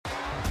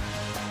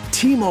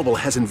T-Mobile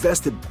has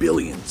invested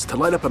billions to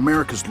light up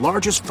America's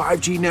largest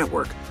 5G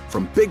network,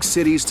 from big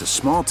cities to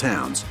small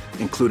towns,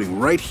 including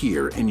right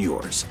here in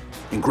yours.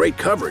 And great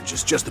coverage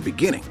is just the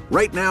beginning.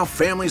 Right now,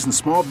 families and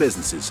small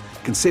businesses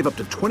can save up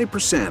to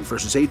 20%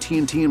 versus AT&T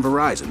and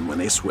Verizon when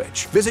they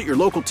switch. Visit your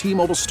local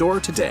T-Mobile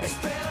store today.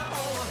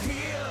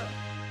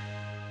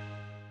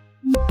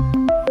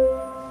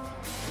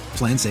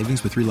 Plan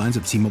savings with 3 lines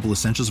of T-Mobile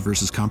Essentials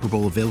versus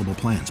comparable available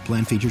plans.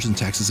 Plan features and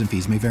taxes and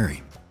fees may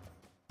vary.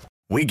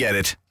 We get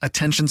it.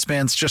 Attention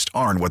spans just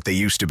aren't what they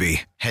used to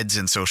be. Heads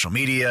in social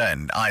media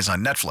and eyes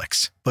on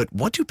Netflix. But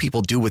what do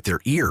people do with their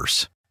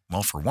ears?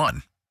 Well, for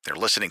one, they're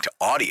listening to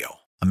audio.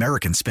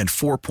 Americans spend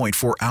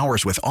 4.4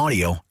 hours with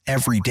audio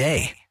every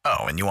day. Oh,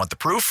 and you want the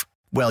proof?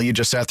 Well, you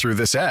just sat through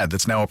this ad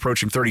that's now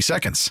approaching 30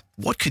 seconds.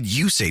 What could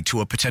you say to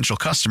a potential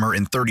customer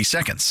in 30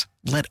 seconds?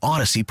 Let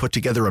Odyssey put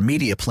together a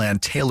media plan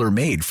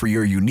tailor-made for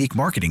your unique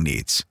marketing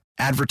needs.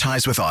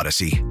 Advertise with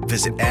Odyssey.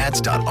 Visit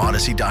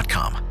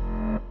ads.odyssey.com.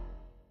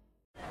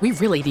 We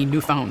really need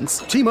new phones.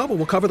 T-Mobile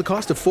will cover the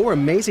cost of 4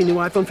 amazing new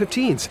iPhone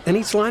 15s, and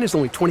each line is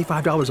only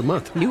 $25 a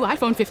month. New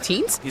iPhone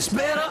 15s? It's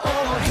better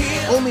over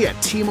here. Only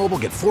at T-Mobile,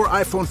 get 4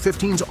 iPhone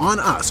 15s on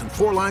us and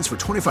 4 lines for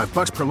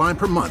 $25 per line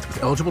per month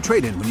with eligible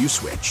trade-in when you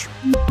switch.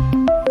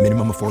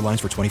 Minimum of 4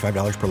 lines for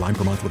 $25 per line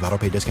per month with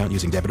autopay discount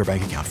using debit or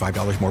bank account.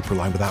 $5 more per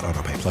line without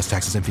autopay, plus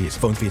taxes and fees.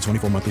 Phone fee at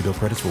 24 monthly bill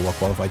credits for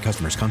well-qualified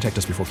customers. Contact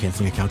us before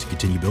canceling account to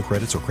continue bill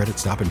credits or credit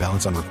stop and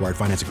balance on required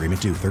finance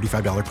agreement due.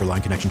 $35 per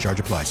line connection charge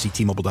applies. See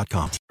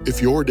T-Mobile.com.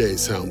 If your day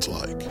sounds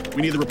like...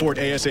 We need the report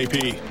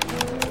ASAP.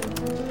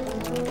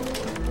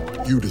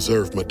 You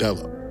deserve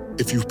Modelo.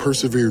 If you've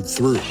persevered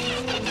through...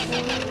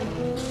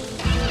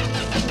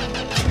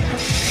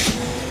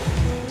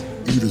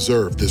 You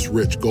deserve this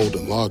rich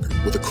golden lager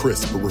with a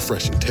crisp but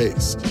refreshing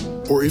taste.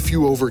 Or if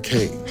you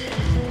overcame... 2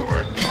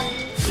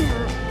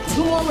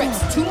 more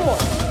reps, 2 more.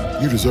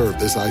 You deserve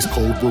this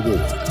ice-cold reward.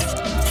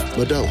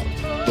 Modelo,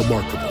 the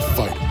Markable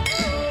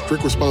Fighter.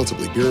 Drink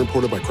responsibly. Beer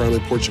imported by Crown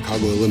Imports,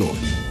 Chicago, Illinois.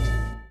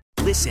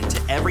 Listen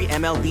to every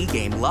MLB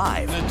game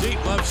live. In the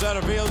deep left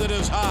center field, it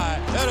is high,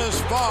 it is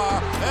far,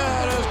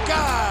 it is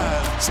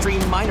gone.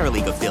 Stream minor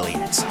league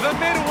affiliates. The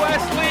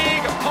Midwest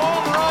League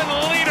home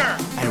run leader.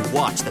 And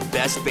watch the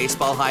best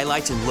baseball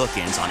highlights and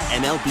look-ins on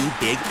MLB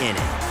Big Inning.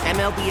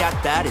 MLB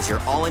At Bat is your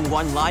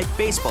all-in-one live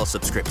baseball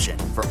subscription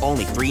for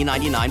only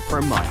 $3.99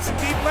 per month.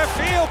 Deep left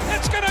field,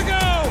 it's gonna go.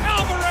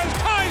 Alvarez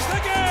ties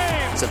the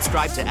game.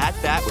 Subscribe to At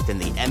Bat within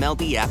the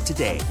MLB app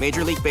today.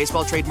 Major League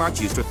Baseball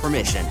trademarks used with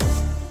permission.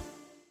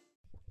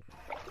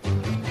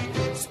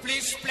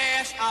 Splish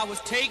splash, I was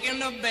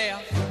taking a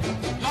bath.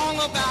 Long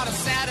about a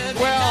Saturday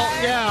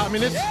night. Yeah, I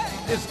mean,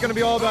 it's going to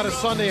be all about a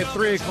Sunday at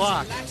 3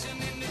 o'clock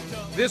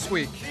this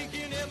week.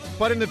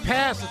 But in the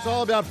past, it's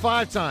all about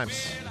 5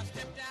 times.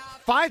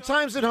 5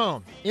 times at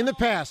home. In the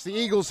past, the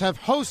Eagles have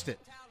hosted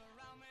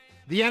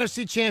the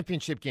NFC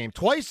Championship game.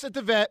 Twice at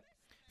the Vet,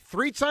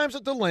 3 times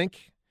at the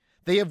Link.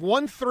 They have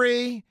won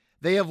 3.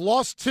 They have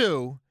lost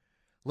 2.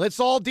 Let's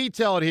all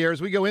detail it here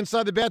as we go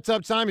inside the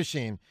Bathtub Time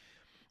Machine.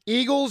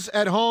 Eagles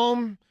at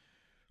home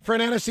for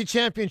an NFC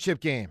Championship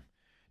game.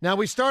 Now,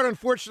 we start,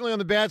 unfortunately, on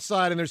the bad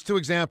side, and there's 2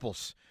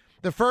 examples.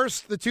 The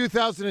first, the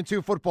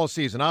 2002 football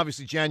season,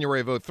 obviously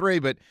January of 2003,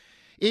 but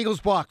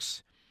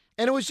Eagles-Bucks.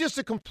 And it was just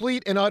a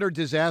complete and utter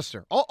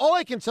disaster. All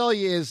I can tell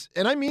you is,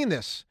 and I mean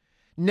this,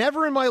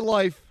 never in my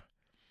life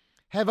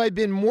have I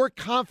been more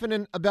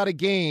confident about a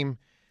game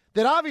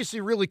that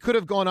obviously really could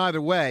have gone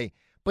either way,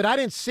 but I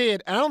didn't see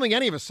it, and I don't think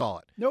any of us saw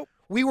it. Nope.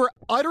 We were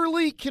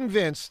utterly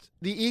convinced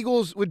the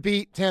Eagles would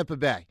beat Tampa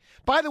Bay.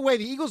 By the way,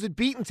 the Eagles had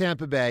beaten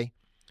Tampa Bay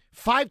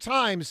 5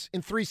 times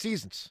in 3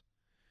 seasons,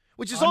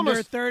 which is under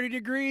almost 30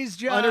 degrees,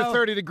 Joe. Under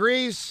 30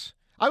 degrees.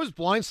 I was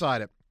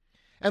blindsided.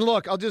 And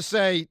look, I'll just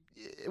say,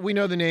 we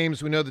know the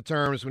names, we know the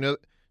terms, we know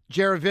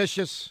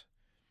Jaravicius,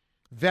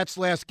 Vet's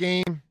last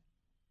game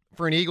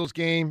for an Eagles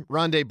game,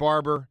 Rondé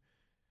Barber.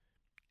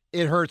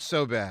 It hurts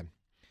so bad.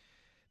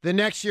 The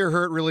next year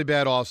hurt really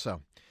bad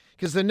also.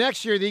 Because the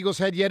next year, the Eagles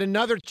had yet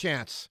another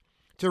chance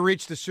to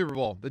reach the Super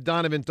Bowl, the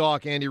Donovan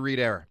Dock, Andy Reid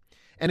era.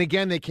 And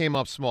again, they came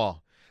up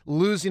small,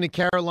 losing to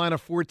Carolina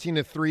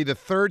 14-3, the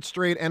 3rd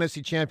straight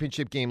NFC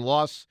Championship game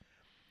loss.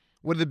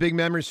 What are the big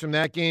memories from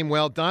that game?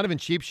 Well, Donovan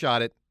cheap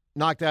shot it,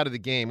 knocked out of the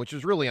game, which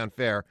was really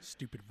unfair.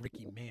 Stupid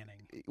Ricky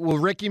Manning. Well,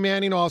 Ricky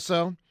Manning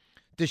also.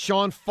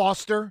 Deshaun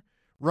Foster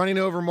running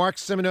over Mark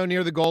Simoneau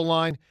near the goal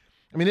line.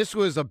 I mean, this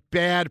was a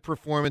bad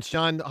performance.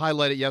 John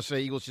highlighted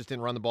yesterday. Eagles just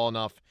didn't run the ball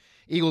enough.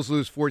 Eagles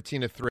lose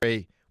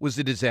 14-3 was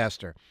a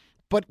disaster.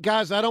 But,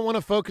 guys, I don't want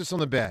to focus on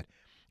the bad.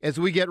 As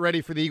we get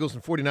ready for the Eagles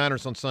and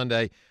 49ers on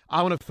Sunday,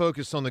 I want to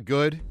focus on the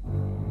good.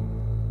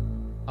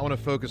 I want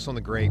to focus on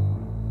the great.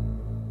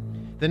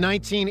 The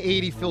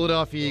 1980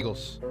 Philadelphia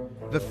Eagles,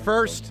 the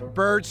first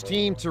Birds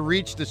team to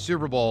reach the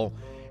Super Bowl,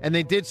 and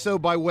they did so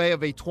by way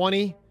of a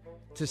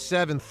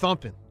 20-7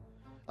 thumping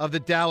of the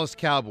Dallas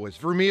Cowboys.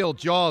 Vermeil,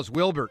 Jaws,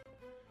 Wilbert,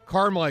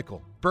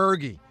 Carmichael,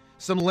 Berge,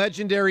 some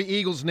legendary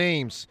Eagles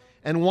names,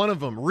 and one of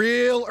them,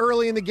 real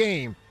early in the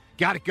game,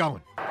 got it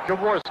going.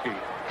 Jaworski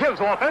gives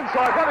off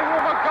inside, running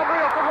with Montgomery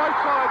up the right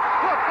side.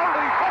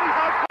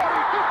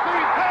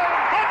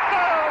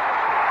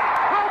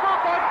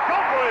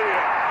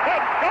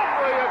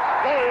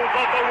 explodes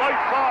on the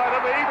right side,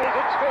 and the Eagles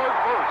have scored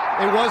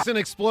first. It was an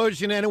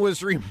explosion, and it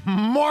was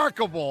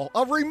remarkable.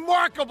 A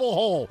remarkable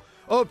hole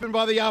opened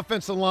by the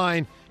offensive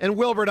line. And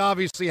Wilbert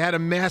obviously had a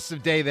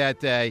massive day that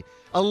day.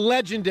 A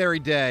legendary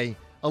day,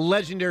 a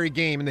legendary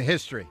game in the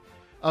history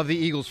of the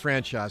Eagles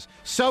franchise.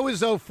 So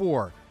is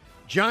 04.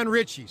 John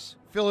Ritchie's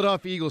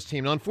Philadelphia Eagles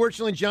team. Now,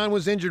 unfortunately, John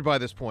was injured by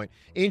this point.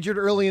 Injured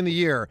early in the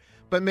year.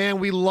 But, man,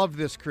 we love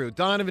this crew.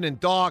 Donovan and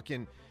Doc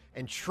and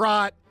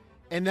Trott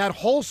and that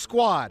whole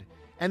squad.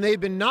 And they've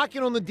been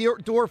knocking on the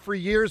door for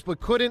years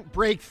but couldn't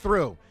break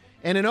through.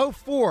 And in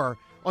 04,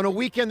 on a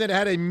weekend that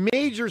had a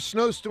major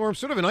snowstorm,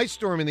 sort of an ice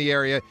storm in the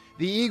area,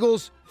 the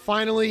Eagles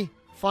finally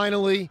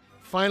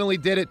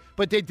did it.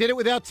 But they did it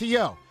without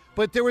T.O.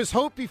 But there was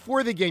hope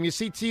before the game. You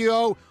see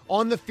T.O.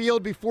 on the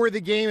field before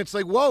the game. It's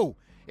like, whoa,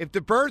 if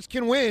the Birds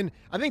can win,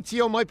 I think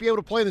T.O. might be able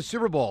to play in the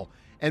Super Bowl.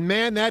 And,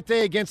 man, that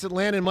day against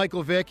Atlanta and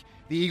Michael Vick,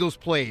 the Eagles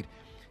played.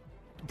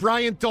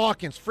 Brian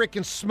Dawkins,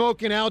 freaking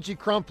smoking Algie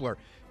Crumpler.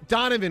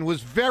 Donovan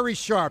was very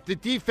sharp. The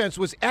defense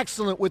was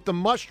excellent with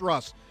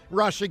the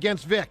rush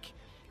against Vick.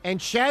 And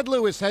Chad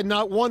Lewis had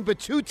not one but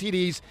 2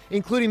 TDs,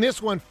 including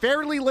this one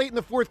fairly late in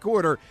the fourth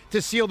quarter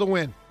to seal the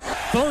win.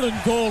 3rd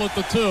and goal at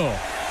the 2.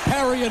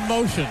 Perry in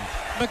motion.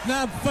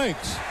 McNabb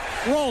fakes.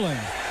 Rolling.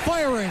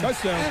 Firing.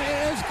 Touchdown. And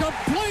it is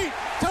complete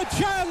to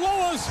Chad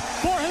Lewis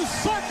for his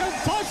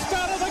 2nd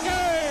touchdown of the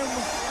game.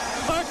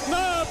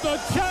 McNabb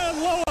to Chad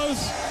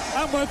Lewis.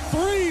 And with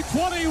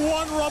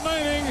 3:21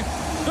 remaining,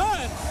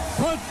 that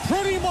could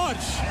pretty much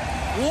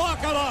lock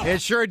it up.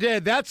 It sure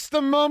did. That's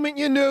the moment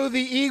you knew the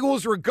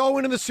Eagles were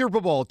going to the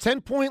Super Bowl.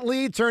 10-point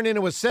lead turned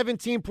into a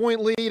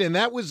 17-point lead, and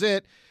that was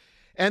it.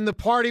 And the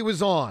party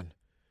was on.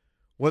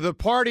 Well, the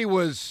party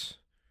was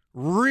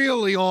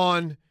really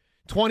on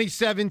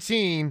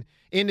 2017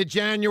 into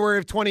January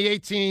of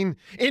 2018,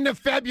 into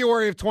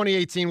February of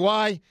 2018.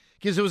 Why?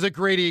 Because it was a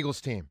great Eagles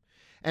team.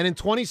 And in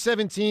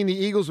 2017, the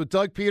Eagles with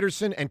Doug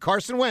Peterson and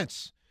Carson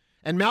Wentz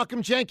and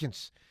Malcolm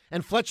Jenkins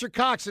and Fletcher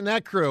Cox and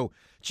that crew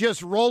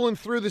just rolling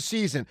through the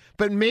season.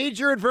 But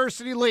major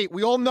adversity late.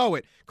 We all know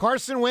it.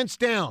 Carson Wentz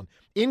down.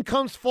 In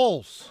comes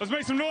Foles. Let's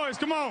make some noise.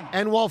 Come on.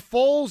 And while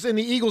Foles and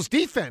the Eagles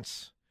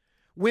defense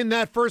win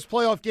that first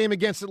playoff game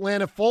against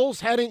Atlanta,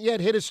 Foles hadn't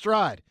yet hit his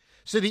stride.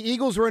 So the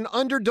Eagles were an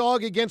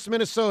underdog against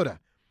Minnesota.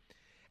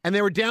 And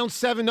they were down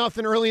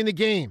 7-0 early in the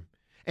game.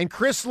 And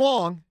Chris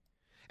Long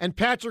and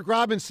Patrick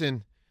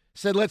Robinson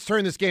said, let's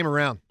turn this game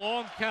around.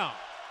 Long count.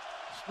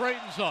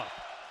 Straightens up.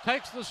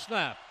 Takes the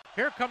snap.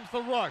 Here comes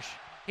the rush.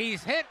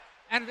 He's hit,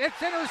 and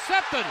it's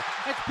intercepted.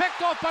 It's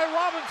picked off by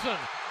Robinson.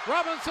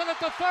 Robinson at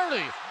the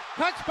 30.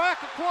 Cuts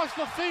back across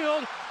the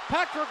field.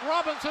 Patrick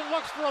Robinson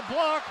looks for a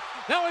block.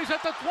 Now he's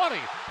at the 20.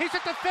 He's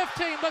at the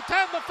 15, the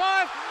 10, the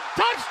 5.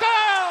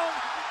 Touchdown!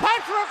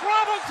 Patrick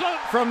Robinson!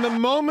 From the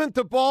moment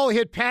the ball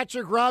hit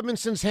Patrick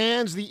Robinson's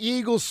hands, the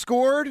Eagles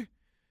scored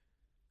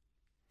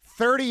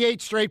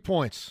 38 straight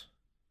points.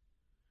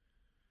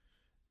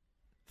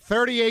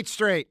 38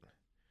 straight.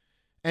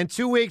 And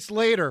 2 weeks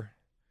later,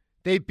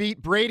 they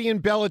beat Brady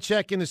and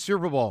Belichick in the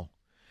Super Bowl.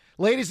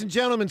 Ladies and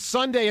gentlemen,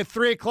 Sunday at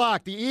 3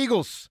 o'clock, the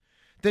Eagles,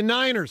 the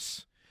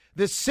Niners,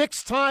 the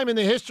 6th time in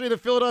the history of the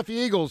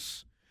Philadelphia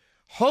Eagles,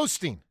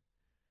 hosting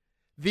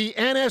the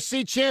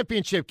NFC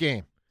Championship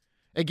game.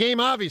 A game,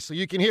 obviously,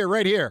 you can hear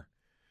right here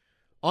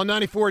on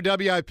 94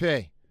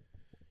 WIP.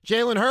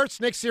 Jalen Hurts,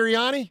 Nick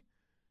Sirianni.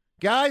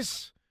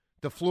 Guys,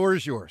 the floor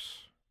is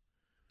yours.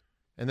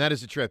 And that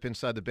is a trip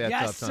inside the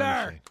bathtub. Yes,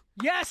 sir.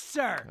 Yes,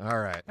 sir. All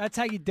right. That's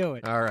how you do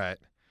it. All right.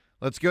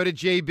 Let's go to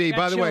JB.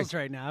 By the way,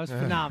 right now. It was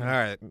phenomenal. All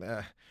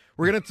right.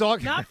 We're going to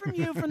talk. Not from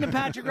you, from the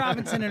Patrick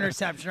Robinson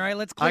interception. All right,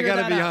 let's clear that up.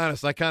 I got to be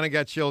honest. I kind of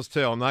got chills,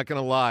 too. I'm not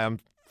going to lie. I'm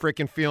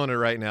freaking feeling it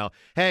right now.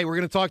 Hey, we're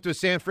going to talk to a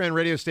San Fran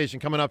radio station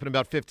coming up in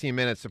about 15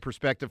 minutes, a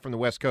perspective from the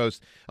West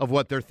Coast of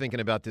what they're thinking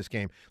about this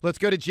game. Let's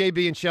go to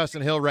JB in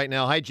Chestnut Hill right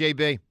now. Hi,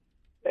 JB.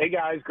 Hey,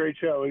 guys. Great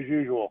show, as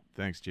usual.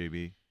 Thanks,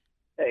 JB.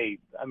 Hey,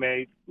 I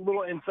mean, a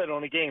little insight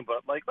on the game,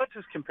 but, let's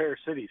just compare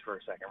cities for a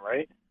second,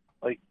 right?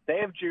 They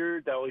have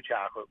Ghirardelli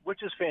chocolate,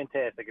 which is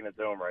fantastic in its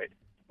own right.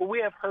 But we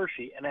have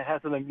Hershey, and it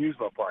has an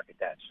amusement park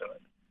attached to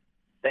it.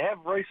 They have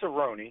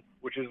Rice-A-Roni,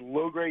 which is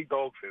low-grade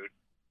dog food.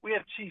 We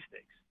have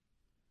cheesesteaks.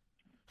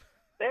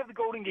 They have the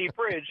Golden Gate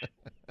Bridge.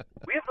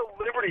 We have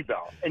the Liberty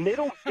Bell. And they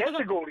don't get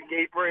the Golden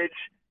Gate Bridge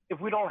if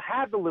we don't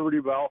have the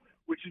Liberty Bell,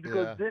 which is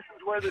because this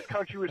is where this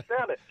country was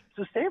founded.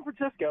 So San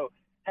Francisco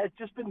has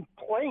just been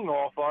playing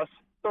off us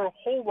their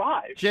whole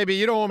lives. JB,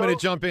 you don't want me to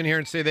jump in here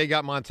and say they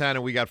got Montana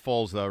and we got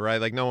Foles, though,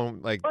 right? No one,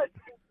 But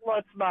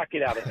let's knock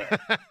it out of hand.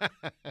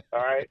 All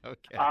right?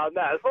 Okay. Now,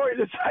 as far as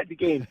inside the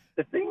game,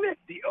 the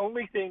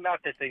only thing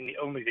that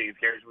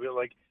scares me,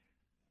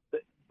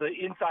 the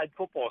inside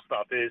football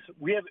stuff is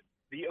we have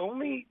the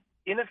only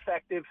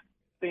ineffective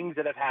things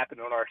that have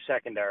happened on our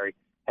secondary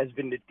has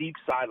been the deep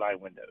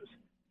sideline windows.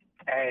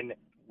 And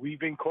we've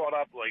been caught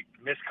up,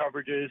 missed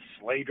coverages,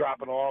 Slay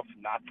dropping off,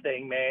 not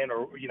staying man,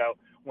 or,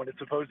 when it's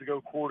supposed to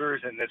go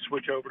quarters and then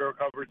switch over to a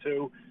cover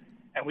two.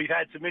 And we've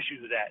had some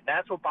issues with that. And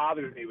that's what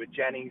bothers me with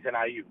Jennings and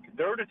Ayuk.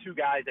 They're the two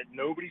guys that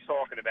nobody's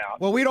talking about.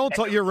 Well, we don't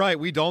talk. You're right.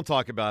 We don't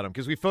talk about them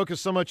because we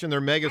focus so much on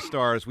their mega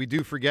stars. We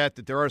do forget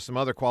that there are some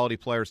other quality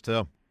players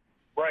too.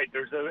 Right.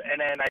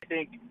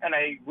 And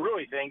I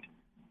really think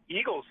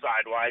Eagles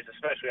side-wise,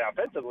 especially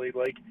offensively,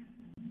 like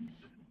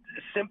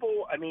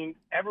simple. I mean,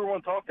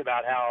 everyone talked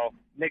about how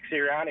Nick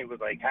Sirianni was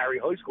like Harry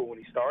High School when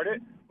he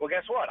started. Well,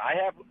 guess what?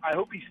 I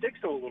hope he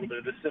sticks to a little bit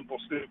of the simple,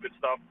 stupid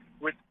stuff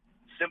with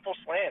simple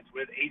slants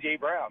with A.J.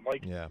 Brown.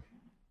 Like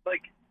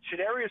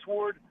Shadarius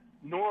Ward,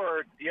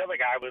 nor the other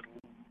guy with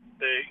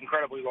the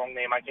incredibly long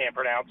name I can't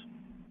pronounce.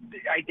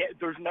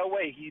 There's no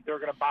way they're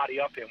going to body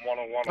up him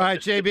one-on-one. All right,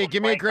 JB,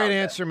 give me a great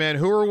answer, man.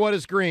 Who or what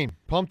is green?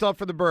 Pumped up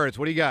for the Birds.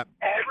 What do you got?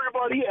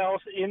 Everybody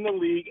else in the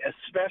league,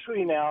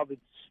 especially now, the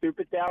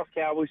stupid Dallas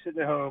Cowboys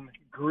sitting at home,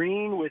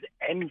 green with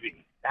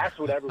envy. That's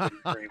what everybody's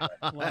green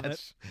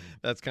with.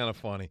 That's kind of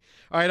funny.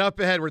 All right, up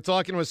ahead, we're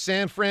talking with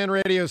San Fran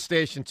radio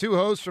station. Two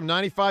hosts from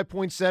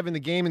 95.7, The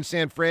Game in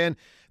San Fran.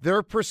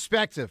 Their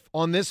perspective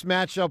on this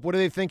matchup. What are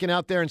they thinking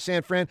out there in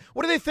San Fran?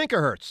 What do they think of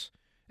Hurts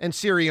and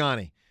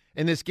Sirianni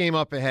in this game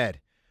up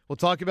ahead? We'll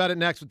talk about it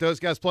next with those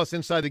guys, plus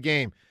Inside the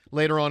Game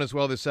later on as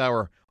well this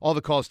hour. All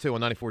the calls, too,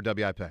 on 94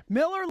 WIP.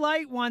 Miller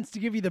Lite wants to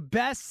give you the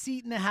best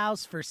seat in the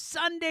house for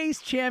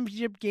Sunday's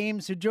championship game,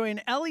 so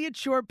join Elliot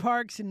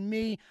Short-Parks and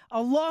me,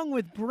 along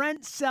with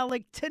Brent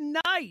Selleck,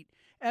 tonight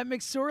at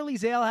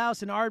McSorley's Ale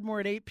House in Ardmore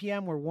at 8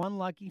 p.m., where one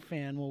lucky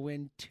fan will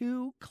win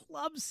 2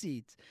 club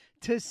seats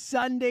to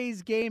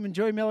Sunday's game.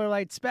 Enjoy Miller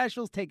Lite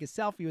specials, take a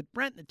selfie with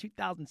Brent in the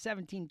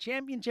 2017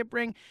 championship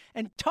ring,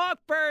 and talk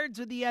birds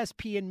with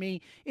ESP and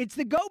me. It's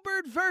the Go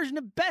Bird version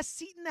of Best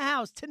Seat in the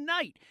House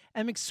tonight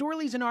at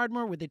McSorley's in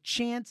Ardmore with a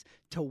chance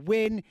to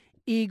win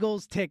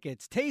Eagles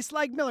tickets. Taste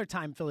like Miller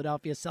Time,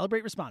 Philadelphia.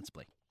 Celebrate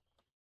responsibly.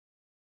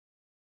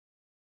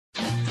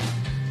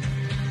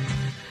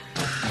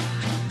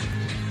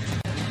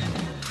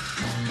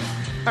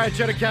 All right,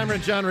 Jenna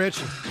Cameron, John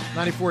Rich,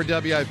 94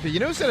 WIP. You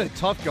know who's had a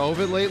tough go of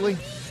it lately?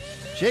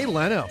 Jay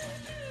Leno.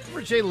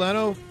 Remember Jay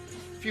Leno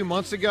a few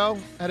months ago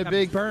had a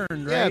big burn,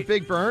 right? Yeah,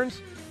 big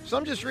burns. So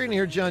I'm just reading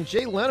here, John.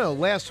 Jay Leno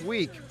last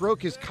week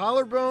broke his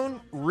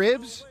collarbone,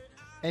 ribs,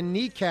 and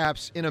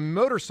kneecaps in a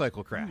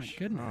motorcycle crash. Oh, my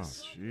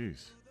goodness. Oh,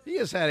 jeez. He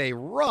has had a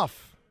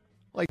rough,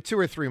 2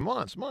 or 3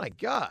 months. My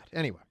God.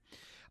 Anyway,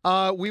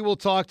 we will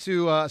talk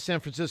to San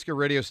Francisco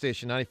radio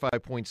station,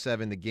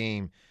 95.7, The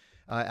Game.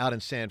 Out in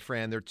San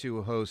Fran, their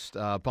two hosts,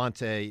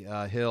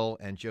 Bonte Hill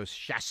and Joe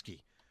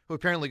Shasky, who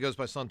apparently goes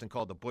by something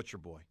called the Butcher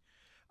Boy.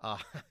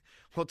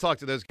 We'll talk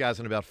to those guys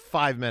in about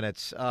 5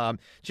 minutes.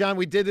 John,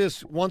 we did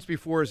this once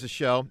before as a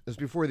show. It was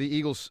before the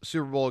Eagles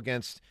Super Bowl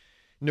against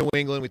New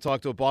England. We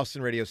talked to a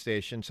Boston radio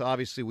station, so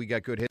obviously we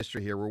got good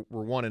history here.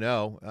 We're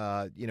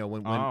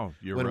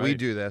 1-0. When we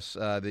do this,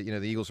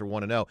 the Eagles are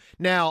 1-0.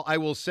 Now, I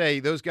will say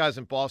those guys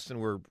in Boston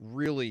were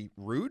really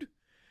rude,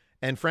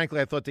 and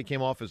frankly, I thought they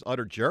came off as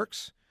utter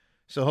jerks.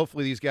 So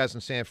hopefully these guys in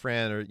San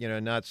Fran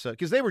are, not so –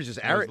 because they were just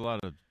arrogant. A lot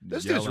of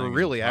those dudes were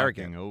really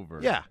arrogant.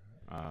 Over. Yeah.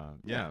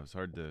 It was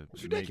hard to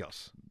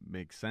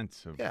make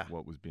sense of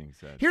what was being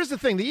said. Here's the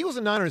thing. The Eagles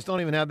and Niners don't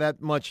even have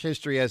that much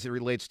history as it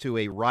relates to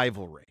a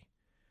rivalry.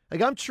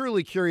 Like, I'm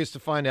truly curious to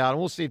find out, and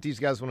we'll see if these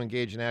guys want to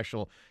engage in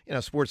actual,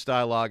 sports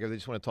dialogue or they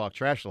just want to talk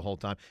trash the whole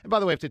time. And by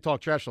the way, if they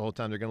talk trash the whole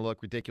time, they're going to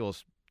look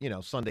ridiculous,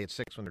 Sunday at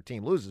 6 when their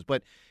team loses.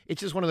 But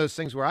it's just one of those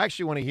things where I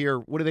actually want to hear,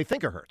 what do they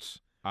think of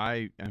Hurts?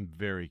 I am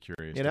very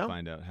curious to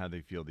find out how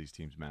they feel these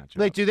teams match up.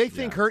 Like, do they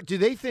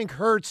think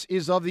Hurts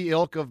is of the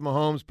ilk of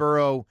Mahomes,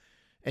 Burrow,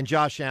 and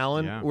Josh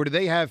Allen, or do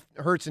they have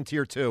Hurts in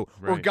tier 2,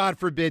 or God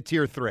forbid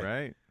tier 3?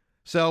 Right.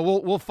 So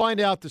we'll find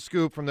out the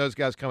scoop from those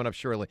guys coming up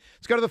shortly.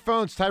 Let's go to the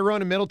phones.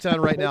 Tyrone in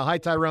Middletown right now. Hi,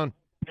 Tyrone.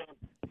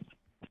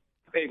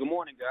 Hey, good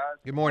morning, guys.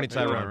 Good morning,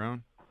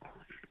 Tyrone.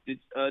 Did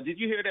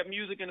you hear that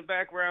music in the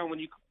background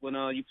when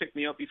you picked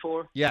me up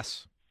before?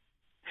 Yes.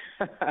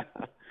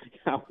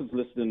 I was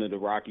listening to the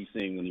Rocky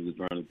sing when he was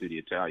running through the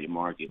Italian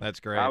market.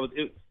 That's great.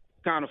 It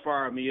kind of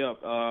fired me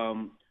up.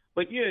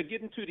 But yeah,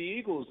 getting to the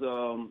Eagles,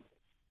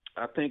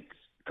 I think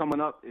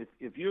coming up,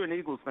 if you're an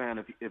Eagles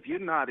fan, if you're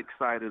not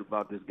excited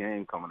about this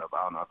game coming up,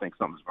 I don't know. I think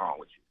something's wrong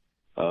with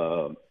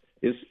you.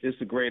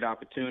 It's a great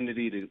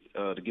opportunity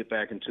to get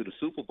back into the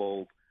Super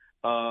Bowl.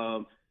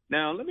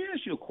 Now, let me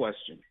ask you a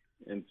question,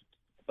 and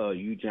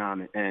you,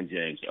 John, and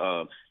James.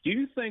 Do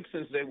you think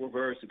since they were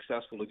very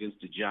successful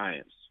against the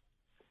Giants,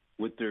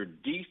 with their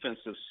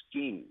defensive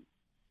scheme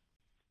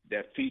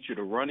that featured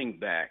a running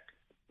back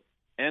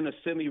and a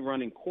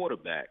semi-running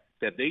quarterback,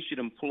 that they should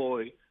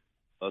employ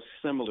a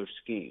similar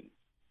scheme?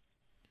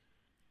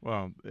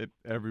 Well,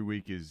 every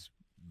week is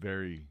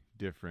very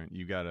different.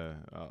 You got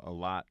a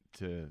lot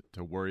to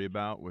worry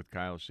about with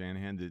Kyle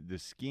Shanahan. The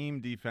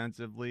scheme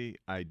defensively,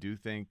 I do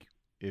think,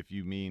 if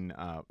you mean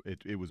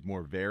it was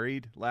more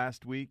varied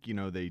last week.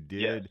 They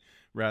did,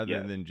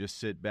 rather than just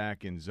sit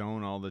back and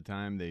zone all the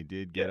time, they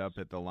did get up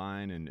at the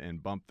line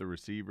and bump the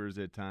receivers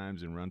at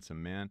times and run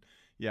some man.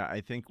 Yeah,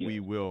 I think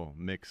we will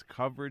mix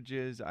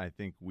coverages. I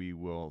think we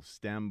will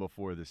stem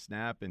before the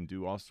snap and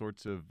do all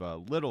sorts of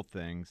little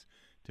things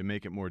to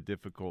make it more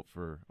difficult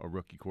for a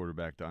rookie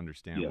quarterback to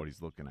understand what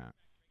he's looking at.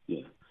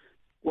 Yeah.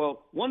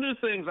 Well, one of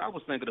the things I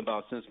was thinking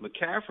about since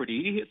McCaffrey,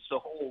 he hits the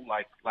hole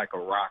like a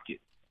rocket.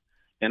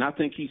 And I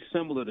think he's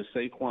similar to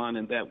Saquon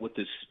in that with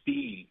his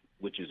speed,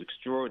 which is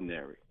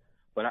extraordinary.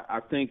 But I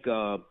think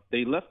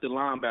they left the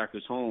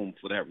linebackers home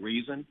for that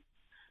reason.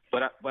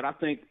 But I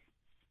think,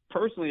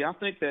 personally, I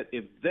think that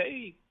if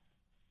they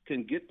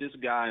can get this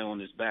guy on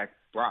his back,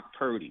 Brock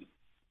Purdy,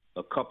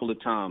 a couple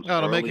of times. Oh,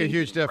 it'll make a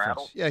huge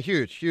difference. Yeah,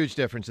 huge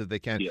difference if they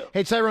can. Yeah.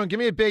 Hey, Tyrone, give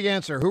me a big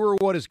answer. Who or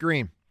what is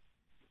green?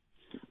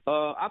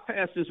 I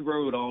pass this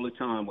road all the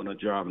time when I'm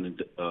driving.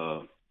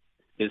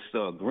 It's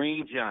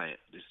Green Giant.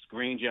 It's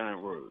Green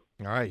Giant Road.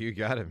 All right, you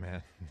got it,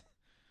 man.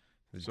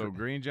 So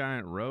Green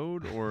Giant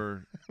Road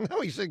or?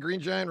 No, you said Green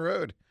Giant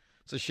Road.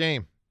 It's a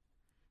shame.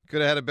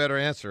 Could have had a better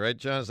answer, right,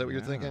 John? Is that what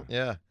you're thinking?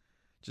 Yeah.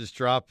 Just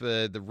drop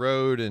the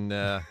road and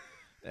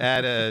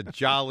add a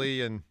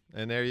jolly, and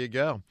there you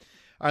go.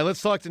 All right,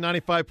 let's talk to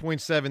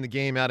 95.7, the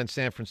game out in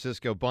San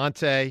Francisco.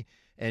 Bonte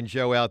and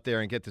Joe out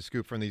there and get the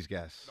scoop from these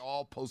guests.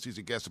 All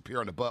postseason guests appear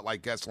on the Bud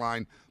Light guest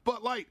line.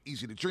 Bud Light,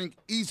 easy to drink,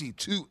 easy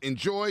to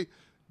enjoy.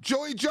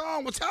 Joey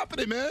John, what's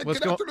happening, man?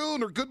 Good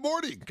afternoon or good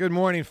morning. Good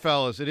morning,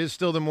 fellas. It is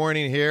still the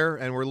morning here,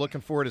 and we're looking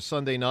forward to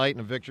Sunday night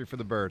and a victory for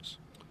the Birds.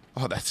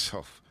 Oh, that's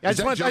so. I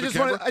just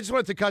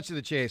wanted to cut to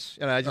the chase.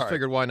 And I just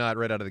figured why not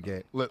right out of the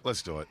gate.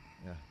 Let's do it.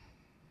 Yeah.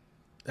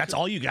 That's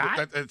all you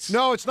got?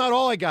 No, it's not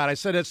all I got. I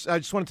said I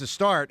just wanted to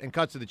start and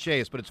cut to the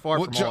chase, but it's far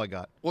from all I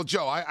got. Well,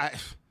 Joe, I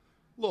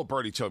little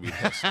birdie told me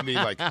this. I mean,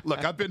 like,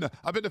 look, I've been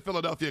to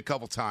Philadelphia a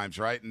couple times,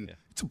 right? And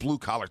it's a blue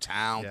collar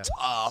town,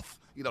 tough.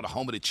 You know, the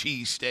home of the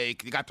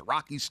cheesesteak. You got the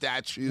Rocky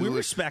statue. We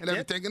respect and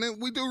everything,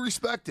 and we do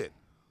respect it.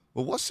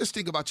 Well, what's this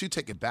thing about you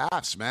taking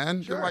baths,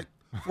 man? Sure. You're like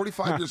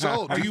 45 years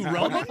old. Are you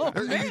Roman?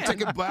 Are you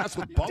taking baths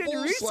with bubbles?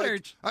 Did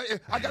research.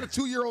 Like, I got a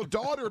 2-year-old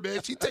daughter,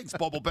 man. She takes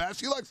bubble baths.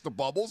 She likes the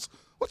bubbles.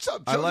 What's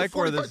up, Joe? I like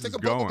where this is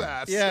going.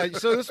 Yeah,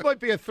 so this might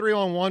be a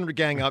 3-on-1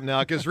 gang up now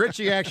because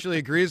Richie actually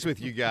agrees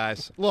with you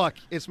guys. Look,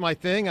 it's my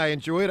thing. I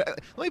enjoy it.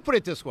 Let me put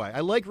it this way.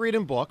 I like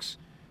reading books,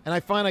 and I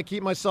find I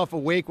keep myself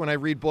awake when I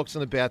read books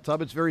in the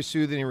bathtub. It's very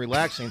soothing and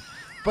relaxing.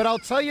 But I'll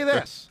tell you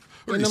this.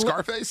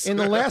 Scarface? In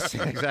the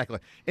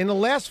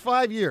last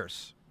 5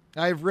 years,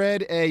 I've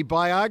read a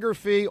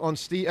biography on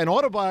an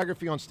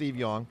autobiography on Steve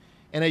Young,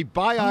 and a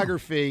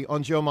biography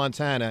on Joe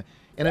Montana.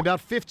 In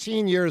about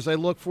 15 years, I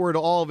look forward to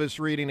all of us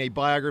reading a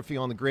biography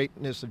on the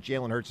greatness of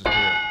Jalen Hurts'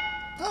 career.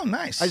 Oh,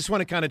 nice. I just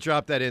want to kind of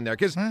drop that in there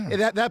because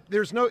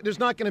there's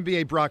not going to be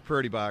a Brock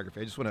Purdy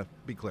biography. I just want to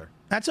be clear.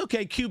 That's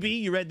okay.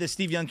 QB, you read the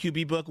Steve Young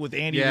QB book with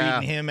Andy Reid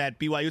and him at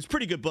BYU. It's a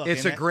pretty good book.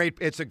 It's a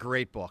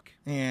great book.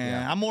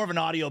 Yeah, I'm more of an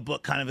audio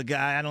book kind of a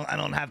guy. I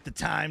don't have the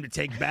time to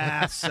take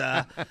baths,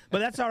 but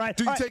that's all right.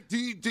 Do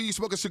you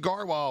smoke a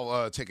cigar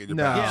while taking your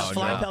Yeah, bath?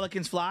 fly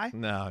pelicans fly.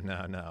 No.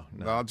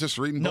 I'm just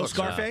reading books.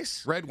 No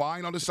Scarface. Red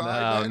wine on the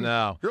side.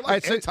 No. You're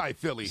like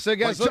anti-Philly. So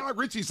guys, John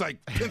Ritchie's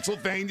like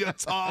Pennsylvania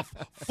tough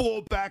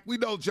fullback. We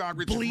know John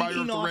Ritchie's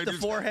bleeding off the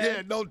forehead.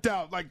 Yeah, no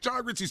doubt. Like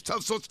John Ritchie's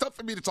tough, so it's tough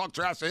for me to talk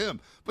trash to him.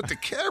 But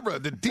the camera,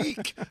 the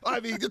deke.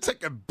 I mean, you're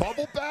taking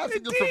bubble bath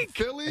and you're from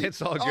Philly.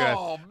 It's all good. Oh,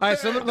 all right,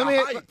 so let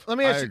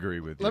me ask I agree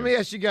with you. Let me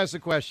ask you guys a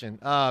question.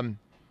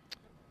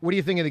 What do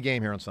you think of the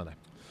game here on Sunday?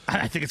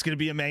 I think it's going to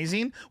be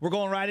amazing. We're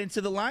going right into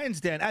the Lions'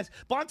 Den.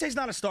 Bonte's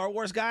not a Star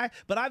Wars guy,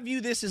 but I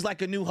view this as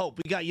like a new hope.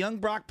 We got young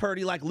Brock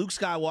Purdy, like Luke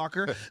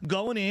Skywalker,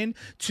 going in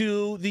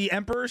to the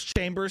Emperor's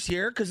Chambers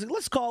here, because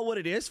let's call it what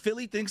it is.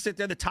 Philly thinks that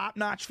they're the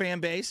top-notch fan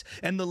base,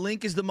 and the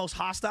Link is the most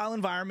hostile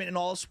environment in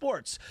all of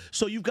sports.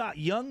 So you've got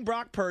young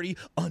Brock Purdy,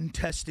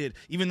 untested,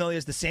 even though he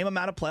has the same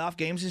amount of playoff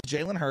games as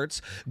Jalen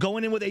Hurts,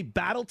 going in with a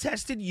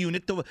battle-tested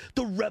unit,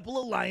 the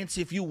Rebel Alliance,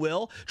 if you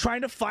will,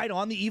 trying to fight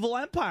on the evil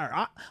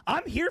empire.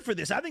 I'm here for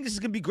this. I think this is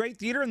going to be great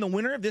theater, and the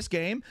winner of this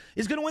game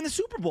is going to win the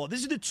Super Bowl. This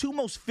is the two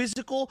most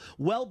physical,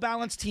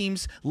 well-balanced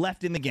teams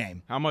left in the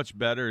game. How much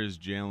better is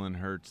Jalen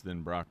Hurts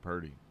than Brock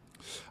Purdy?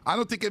 I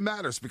don't think it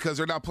matters because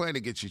they're not playing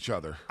against each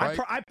other. Right?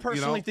 I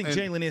personally think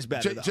Jalen is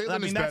better.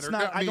 Jalen is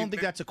better. I don't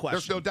think that's a question.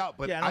 There's no doubt,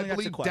 but I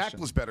believe Dak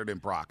was better than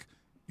Brock.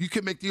 You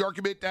can make the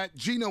argument that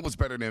Geno was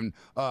better than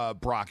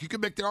Brock. You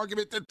can make the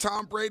argument that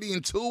Tom Brady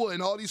and Tua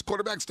and all these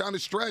quarterbacks down the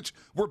stretch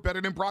were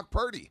better than Brock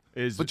Purdy.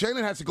 But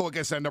Jalen has to go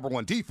against that number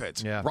one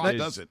defense. Yeah. Brock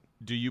doesn't.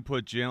 Do you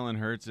put Jalen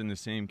Hurts in the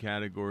same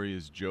category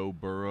as Joe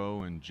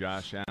Burrow and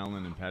Josh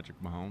Allen and Patrick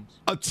Mahomes?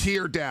 A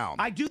tier down.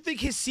 I do think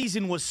his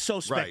season was so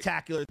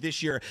spectacular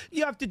this year.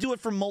 You have to do it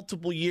for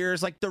multiple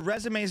years. Like, the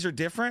resumes are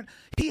different.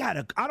 He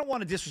had I don't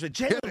want to disrespect.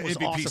 Jalen was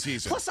MVP awesome.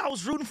 Season. Plus, I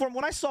was rooting for him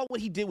when I saw what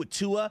he did with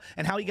Tua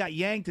and how he got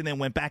yanked and then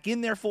went back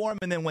in there for him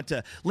and then went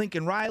to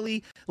Lincoln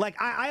Riley. Like,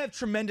 I have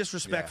tremendous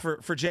respect for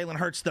Jalen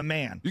Hurts, the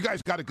man. You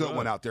guys got a good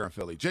one out there in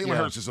Philly. Jalen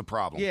Hurts is a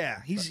problem.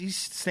 Yeah, he's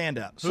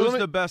stand-up. Who's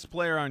the best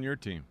player on your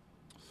team?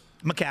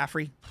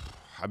 McCaffrey.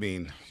 I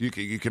mean, you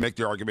can make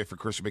the argument for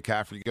Christian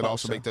McCaffrey. You can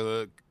also make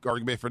the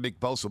argument for Nick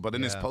Bosa. But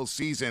in this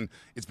postseason,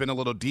 it's been a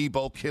little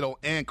Debo, Kittle,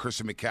 and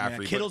Christian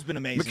McCaffrey. Yeah, Kittle's been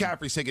amazing.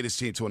 McCaffrey's taking his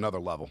team to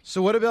another level.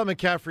 So what about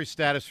McCaffrey's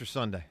status for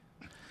Sunday?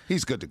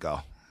 He's good to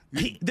go.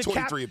 The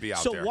 23 would be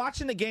out there. So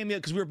watching the game,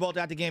 because we were both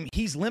at the game,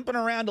 he's limping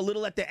around a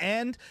little at the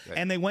end,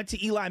 and they went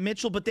to Eli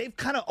Mitchell, but they've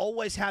kind of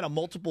always had a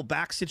multiple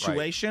back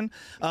situation,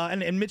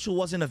 and Mitchell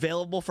wasn't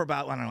available for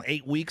about,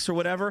 8 weeks or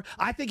whatever.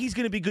 I think he's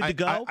going to be good to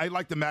go. I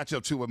like the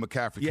matchup, too, with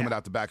McCaffrey coming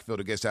out the backfield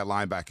against that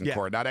linebacking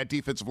core. Now, that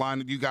defensive line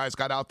that you guys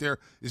got out there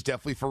is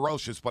definitely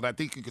ferocious, but I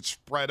think you could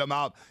spread them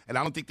out, and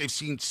I don't think they've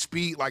seen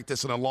speed like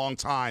this in a long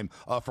time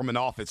from an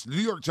offense. The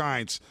New York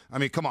Giants, I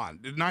mean, come on.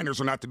 The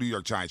Niners are not the New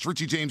York Giants.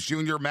 Richie James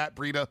Jr., Matt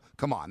Breida,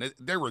 come on.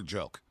 They were a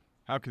joke.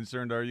 How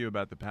concerned are you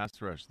about the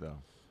pass rush, though?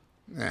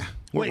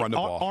 We'll run the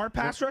ball. Our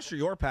pass rush or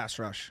your pass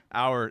rush?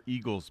 Our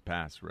Eagles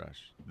pass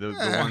rush. The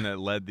one that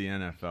led the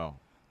NFL.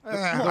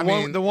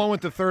 The one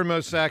with the third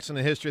most sacks in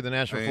the history of the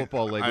National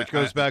Football League, which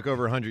goes back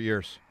over 100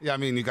 years. Yeah, I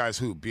mean, you guys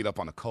who beat up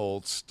on the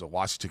Colts, the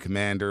Washington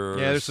Commanders.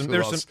 Yeah, there's some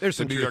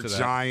the New York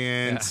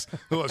Giants. Yeah.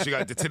 Who else you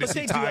got? The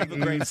Tennessee Titans. Have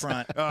a great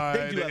front.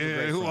 They do have a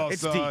great who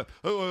front.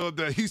 else?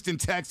 The Houston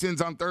Texans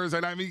on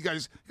Thursday. I mean, you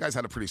guys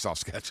had a pretty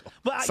soft schedule.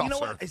 But you know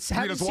what?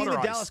 Having seen the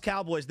Dallas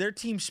Cowboys, their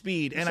team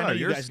speed, and I know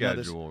you guys know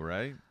this. Your schedule,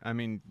 right? I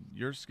mean,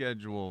 your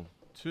schedule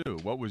too.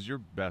 What was your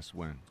best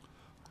win?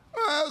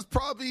 It was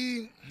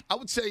probably, I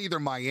would say, either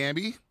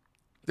Miami.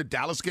 The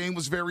Dallas game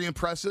was very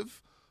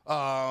impressive.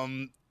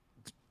 There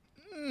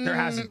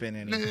hasn't been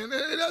any.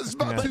 That's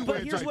about 2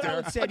 wins here's what I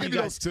would say to you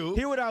guys.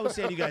 Here's what I would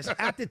say to you guys.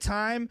 At the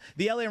time,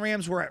 the LA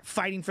Rams were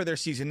fighting for their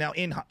season. Now,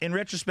 in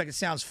retrospect, it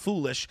sounds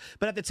foolish,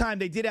 but at the time,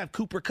 they did have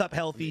Cooper Kupp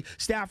healthy.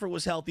 Stafford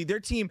was healthy.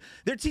 Their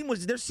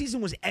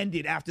season was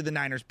ended after the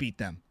Niners beat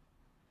them.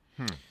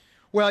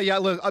 Well, yeah,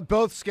 look,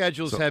 both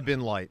schedules have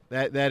been light.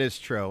 That is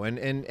true.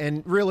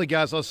 And really,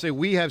 guys, I'll say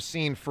we have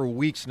seen for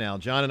weeks now,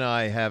 John and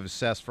I have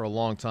assessed for a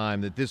long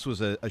time that this was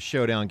a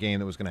showdown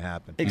game that was going to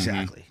happen.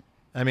 Exactly.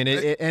 I mean,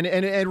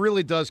 it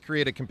really does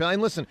create a compelling.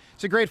 And listen,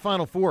 it's a great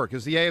Final Four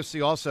because the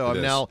AFC also,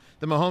 now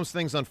the Mahomes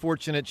thing's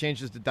unfortunate,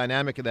 changes the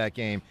dynamic of that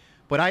game.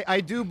 But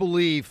I do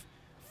believe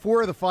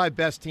 4 of the 5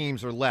 best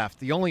teams are left.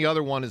 The only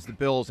other one is the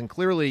Bills, and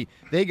clearly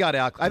they got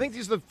out. I think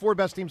these are the 4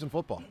 best teams in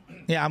football.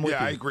 Yeah, I'm with you.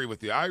 I agree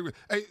with you.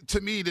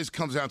 To me, this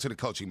comes down to the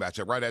coaching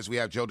matchup, right? As we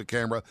have Joe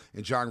DeCamara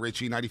and John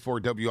Ritchie,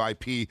 94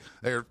 WIP,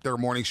 their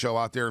morning show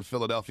out there in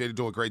Philadelphia. They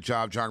do a great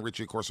job. John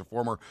Ritchie, of course, a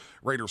former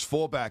Raiders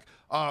fullback.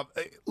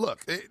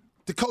 Look,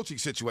 the coaching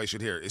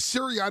situation here. Is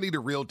Sirianni the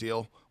real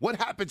deal? What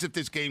happens if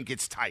this game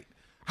gets tight?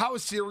 How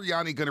is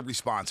Sirianni going to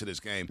respond to this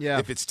game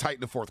if it's tight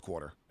in the fourth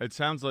quarter? It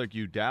sounds like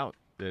you doubt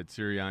that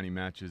Sirianni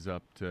matches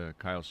up to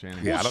Kyle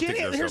Shanahan. Yeah,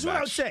 well, here's what I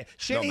would say.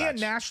 Shanahan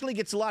nationally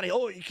gets a lot of,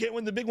 you can't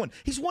win the big one.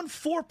 He's won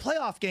 4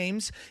 playoff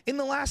games in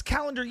the last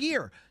calendar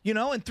year,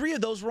 and 3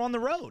 of those were on the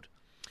road.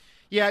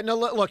 Yeah, no,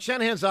 look,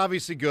 Shanahan's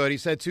obviously good.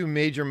 He's had 2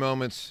 major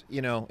moments,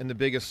 in the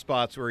biggest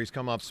spots where he's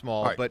come up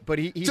small. Right. But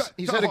he's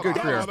had a good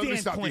career. Let me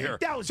stop you here.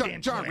 That was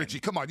John Ritchie,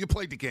 come on. You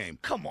played the game.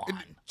 Come on.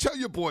 Tell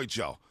your boy,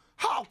 Joe,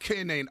 how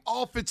can an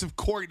offensive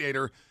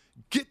coordinator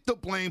get the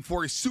blame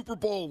for a Super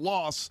Bowl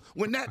loss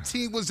when that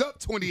team was up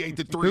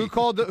 28-3?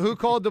 Who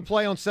called the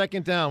play on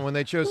second down when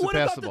they chose to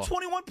pass the ball?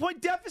 What about the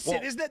 21-point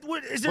deficit? Is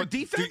there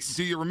defense?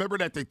 Do you remember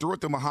that they threw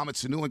it to Mohamed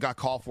Sanu and got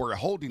called for a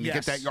holding to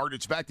get that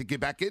yardage back to get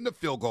back in the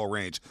field goal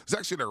range? It's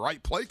actually the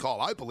right play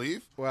call, I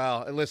believe.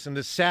 Well, listen,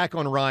 the sack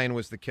on Ryan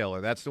was the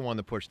killer. That's the one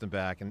that pushed them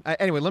back. And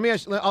anyway,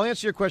 I'll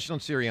answer your question on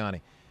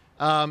Sirianni.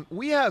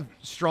 We have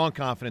strong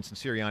confidence in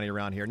Sirianni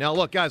around here. Now,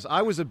 look, guys,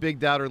 I was a big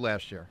doubter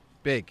last year.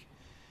 Big.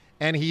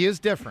 And he is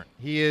different.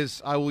 He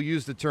is, I will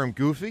use the term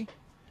goofy.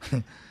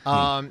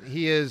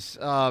 He is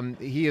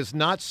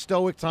not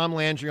stoic Tom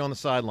Landry on the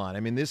sideline. I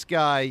mean, this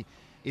guy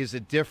is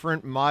a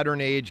different modern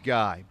age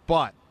guy.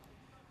 But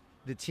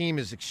the team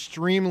is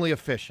extremely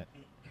efficient.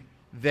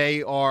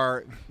 They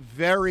are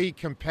very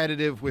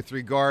competitive with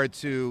regard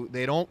to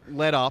they don't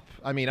let up.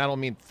 I mean, I don't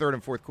mean third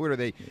and fourth quarter.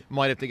 They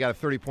might if they got a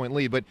 30-point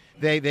lead. But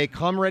they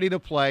come ready to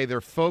play. They're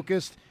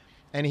focused.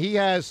 And he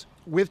has,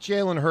 with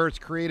Jalen Hurts,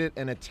 created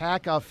an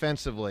attack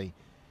offensively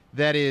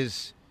that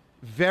is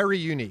very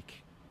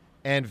unique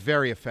and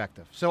very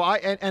effective. So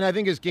I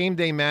think his game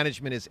day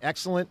management is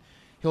excellent.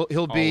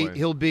 He'll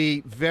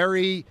be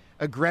very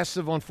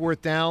aggressive on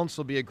fourth downs.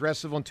 He'll be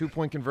aggressive on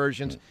 2-point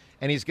conversions,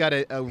 and he's got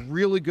a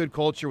really good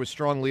culture with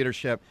strong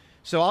leadership.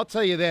 So I'll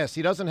tell you this: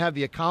 he doesn't have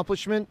the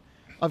accomplishment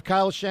of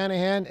Kyle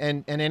Shanahan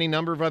and any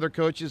number of other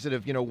coaches that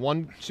have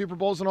won Super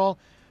Bowls and all.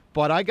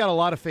 But I got a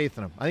lot of faith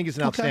in him. I think he's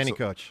an outstanding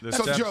coach.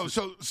 So, Joe,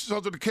 so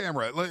to the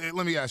camera,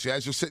 let me ask you,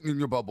 as you're sitting in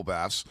your bubble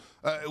baths,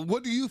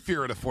 what do you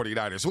fear of the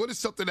 49ers? What is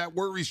something that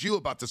worries you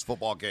about this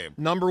football game?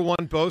 Number 1,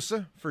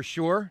 Bosa, for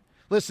sure.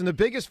 Listen, the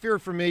biggest fear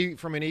for me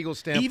from an Eagles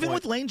standpoint. Even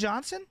with Lane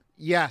Johnson?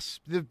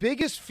 Yes. The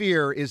biggest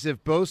fear is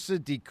if Bosa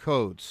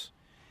decodes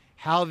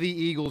how the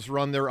Eagles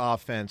run their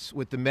offense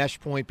with the mesh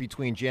point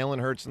between Jalen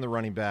Hurts and the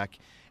running back.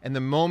 And the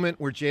moment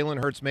where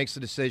Jalen Hurts makes the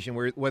decision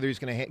whether he's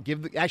going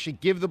to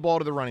give the ball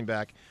to the running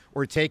back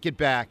or take it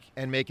back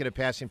and make it a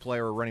passing play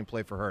or a running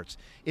play for Hurts.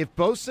 If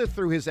Bosa,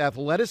 through his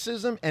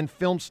athleticism and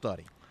film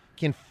study,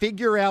 can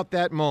figure out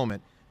that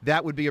moment,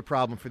 that would be a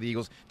problem for the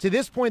Eagles. To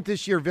this point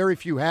this year, very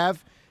few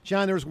have.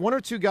 John, there was 1 or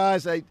 2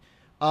 guys.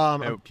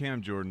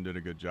 Cam Jordan did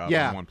a good job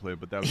Yeah. on one play,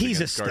 but that was He's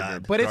against a Gardner,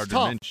 stud. But it's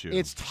Gardner tough. Minshew.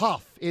 It's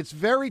tough. It's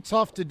very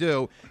tough to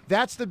do.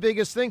 That's the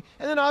biggest thing.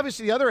 And then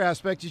obviously the other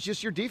aspect is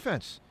just your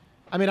defense.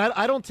 I mean,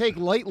 I don't take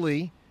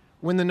lightly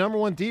when the number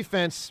one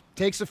defense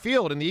takes a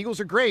field, and the Eagles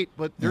are great,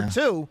 but they're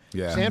two.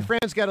 Yeah. San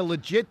Fran's got a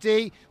legit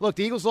day. Look,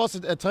 the Eagles lost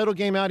a title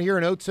game out here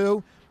in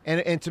 2002,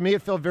 and to me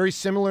it felt very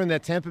similar in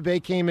that Tampa Bay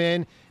came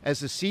in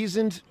as a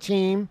seasoned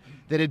team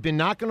that had been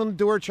knocking on the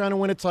door trying to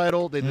win a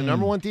title. They're the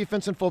number one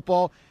defense in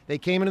football. They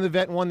came into the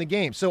vet and won the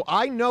game. So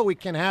I know it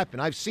can happen.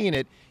 I've seen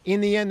it. In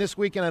the end this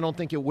weekend, I don't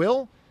think it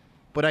will,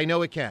 but I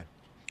know it can.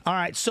 All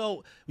right,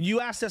 so you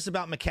asked us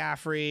about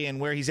McCaffrey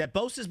and where he's at.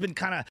 Bosa's been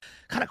kind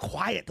of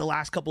quiet the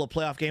last couple of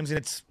playoff games, and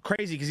it's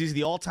crazy because he's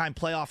the all-time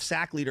playoff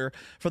sack leader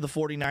for the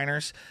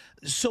 49ers.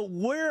 So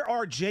where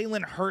are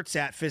Jalen Hurts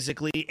at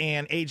physically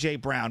and A.J.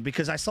 Brown?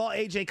 Because I saw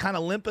A.J. kind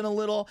of limping a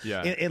little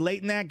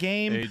late in that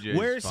game. AJ's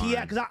Where is he fine.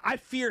 at? Because I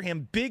fear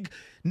him. Big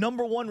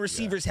number one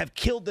receivers have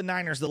killed the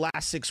Niners the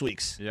last 6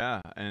 weeks.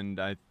 Yeah, and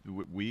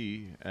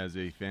we, as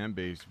a fan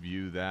base,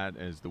 view that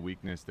as the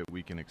weakness that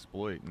we can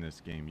exploit in this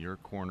game. Your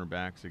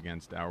cornerbacks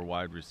against our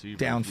wide receivers.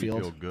 Downfield.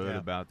 We feel good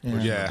about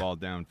pushing the ball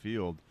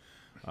downfield.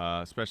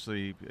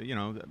 Especially,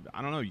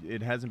 I don't know,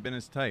 it hasn't been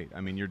as tight. I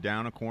mean, you're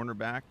down a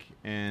cornerback,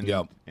 and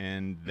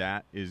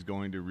that is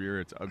going to rear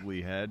its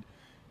ugly head.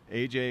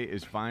 AJ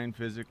is fine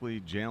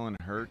physically. Jalen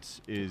Hurts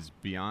is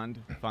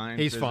beyond fine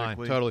He's physically.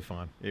 fine, totally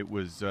fine. It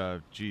was,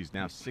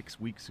 now 6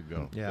 weeks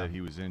ago that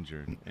he was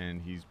injured,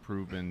 and he's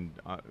proven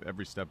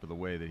every step of the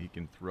way that he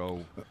can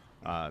throw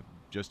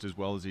just as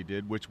well as he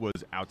did, which was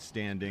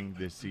outstanding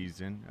this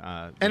season.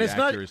 And it's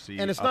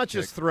not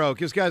just throw,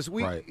 because guys,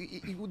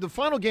 the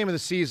final game of the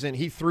season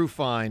he threw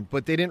fine,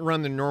 but they didn't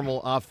run the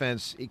normal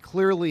offense.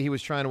 Clearly, he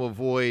was trying to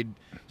avoid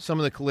some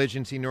of the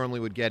collisions he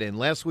normally would get in.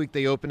 Last week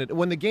they opened it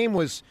when the game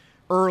was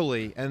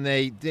early, and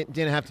they didn't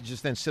have to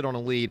just then sit on a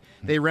lead.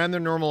 They ran their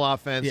normal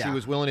offense. Yeah. He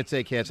was willing to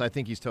take hits. I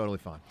think he's totally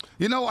fine.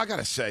 You know, I got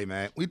to say,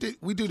 man, we do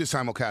the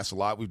simulcast a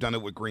lot. We've done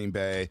it with Green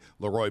Bay,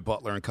 Leroy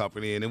Butler and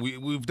company, and then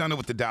we've done it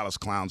with the Dallas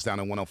Clowns down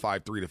in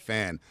 105.3 The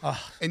Fan.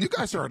 And you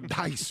guys are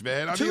nice,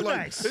 man. I mean,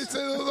 nice. It's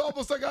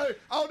almost like I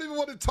don't even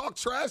want to talk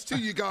trash to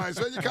you guys,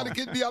 man. You kind of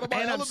get me out of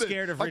my And I'm element.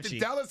 scared of like Richie.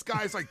 the Dallas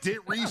guys did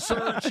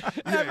research.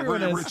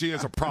 Richie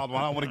has a problem.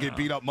 I don't want to get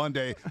beat up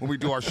Monday when we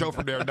do our show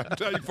from there,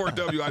 94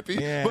 WIP.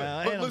 Yeah,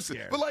 but I'm listen,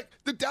 scared. but like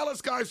the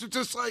Dallas guys are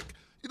just like,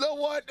 you know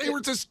what? They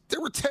were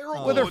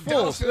terrible. Well, they're And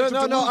Dallas fools. fans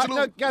are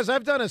delusional. Guys,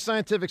 I've done a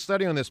scientific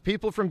study on this.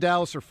 People from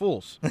Dallas are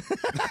fools.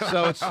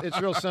 So it's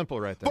real simple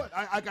right there. But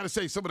I got to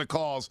say, some of the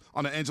calls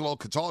on the Angelo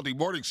Cataldi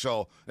morning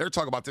show, they were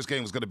talking about this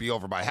game was going to be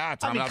over by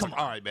halftime. And I was like,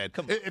 all right, man.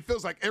 It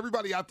feels like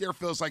everybody out there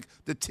feels like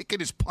the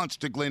ticket is punched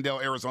to Glendale,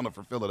 Arizona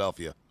for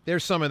Philadelphia.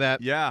 There's some of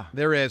that. Yeah.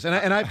 There is.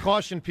 And I've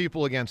cautioned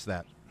people against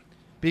that.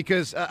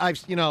 Because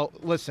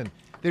listen,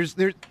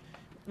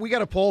 we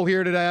got a poll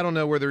here today. I don't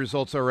know where the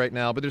results are right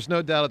now, but there's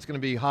no doubt it's going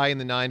to be high in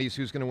the 90s.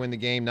 Who's going to win the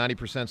game?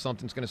 90%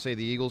 something's going to say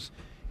the Eagles.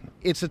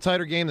 It's a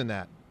tighter game than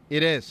that.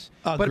 It is.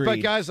 But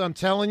guys, I'm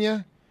telling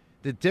you,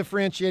 the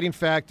differentiating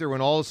factor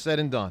when all is said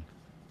and done,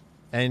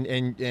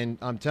 and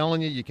I'm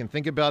telling you, you can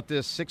think about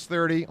this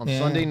 6:30 on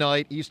Sunday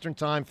night, Eastern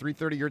time,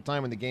 3:30 your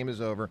time when the game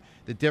is over.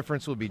 The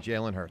difference will be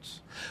Jalen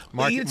Hurts.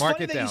 Mark it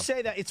down. You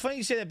say that. It's funny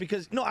you say that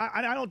because,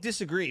 I don't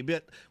disagree,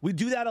 but we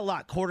do that a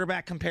lot,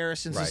 quarterback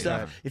comparisons and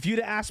stuff. Right. If you'd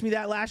have asked me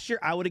that last year,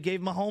 I would have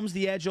gave Mahomes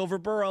the edge over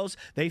Burrows.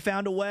 They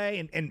found a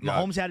way, and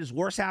Mahomes had his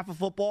worst half of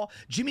football.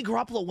 Jimmy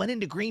Garoppolo went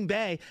into Green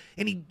Bay,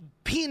 and he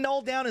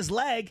peanut down his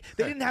leg.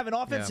 They didn't have an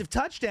offensive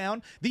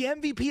touchdown. The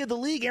MVP of the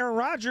league, Aaron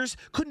Rodgers,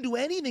 couldn't do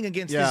anything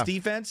against this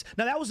defense.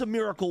 Now, that was a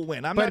miracle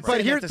win. I'm not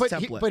saying that's this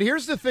template. But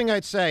here's the thing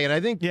I'd say, and I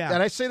think,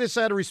 and I say this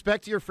out of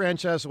respect to your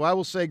franchise, so I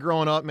will say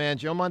growing up, man,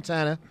 Joe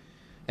Montana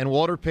and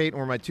Walter Payton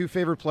were my two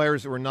favorite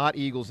players that were not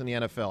Eagles in the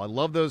NFL. I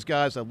love those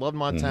guys. I loved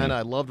Montana.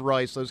 I loved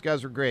Rice. Those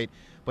guys were great.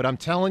 But I'm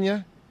telling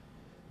you,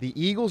 the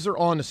Eagles are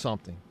on to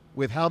something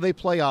with how they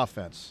play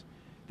offense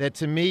that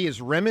to me is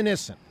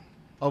reminiscent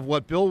of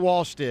what Bill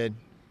Walsh did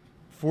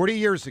 40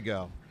 years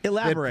ago.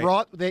 Elaborate.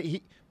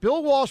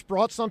 Bill Walsh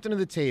brought something to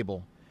the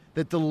table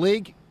that the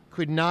league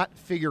could not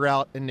figure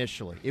out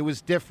initially. It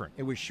was different.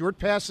 It was short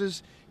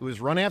passes. It was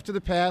run after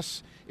the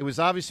pass. It was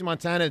obviously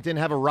Montana that didn't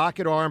have a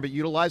rocket arm, but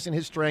utilizing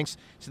his strengths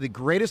to the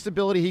greatest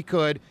ability he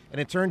could, and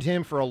it turned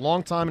him for a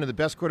long time into the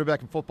best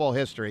quarterback in football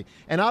history.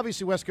 And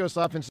obviously West Coast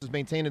offense is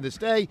maintained to this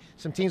day.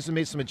 Some teams have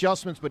made some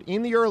adjustments, but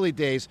in the early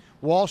days,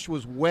 Walsh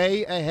was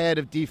way ahead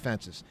of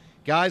defenses.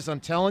 Guys, I'm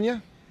telling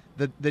you,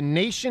 the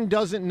nation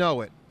doesn't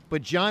know it,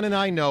 but John and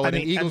I know it,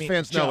 and Eagles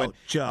fans know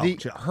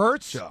it.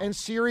 Hurts and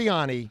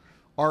Sirianni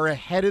are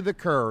ahead of the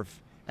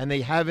curve, and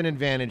they have an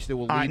advantage that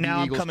will lead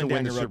the Eagles to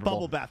win the Super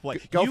Bowl. Bubble bath.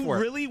 Go you for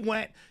really it.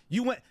 went.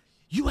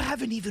 You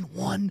haven't even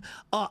won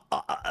a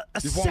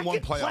second one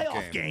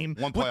playoff game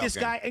with this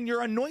guy, and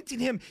you're anointing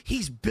him.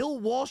 He's Bill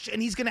Walsh,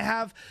 and he's going to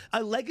have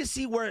a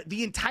legacy where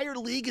the entire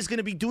league is going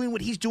to be doing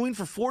what he's doing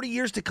for 40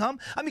 years to come.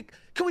 I mean,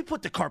 can we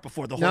put the cart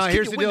before the horse? Now, Can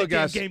here's you the win deal, the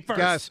damn guys. game first?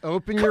 Guys,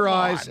 open your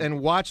eyes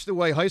and watch the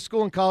way high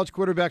school and college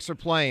quarterbacks are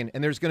playing,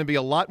 and there's going to be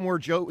a lot more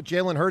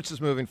Jalen Hurts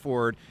moving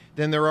forward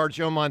than there are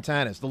Joe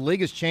Montanas. The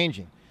league is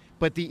changing.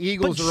 But the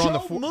Eagles are on the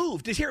Joe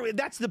moved.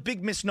 That's the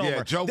big misnomer.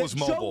 Yeah, Joe was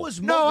mobile. Joe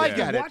was No, mobile. I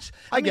get it.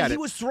 I get he it.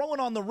 was throwing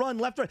on the run,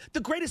 left, right.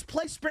 The greatest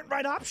play, sprint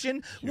right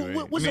option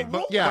was a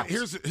roll. But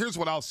here's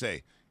what I'll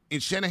say.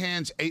 In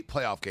Shanahan's 8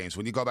 playoff games,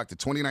 when you go back to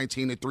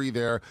 2019, the 3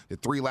 there, the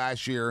 3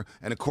 last year,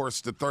 and of course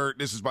the third,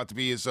 this is about to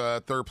be his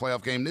third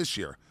playoff game this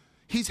year.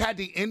 He's had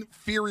the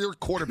inferior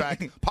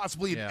quarterback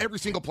possibly in every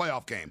single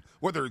playoff game,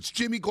 whether it's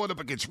Jimmy going up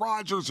against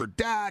Rodgers or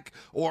Dak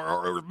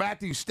or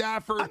Matthew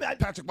Stafford,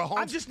 Patrick Mahomes.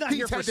 I'm just not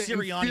here for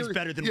Sirianni's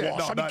better than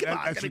Walsh. No,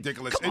 that's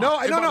ridiculous. No,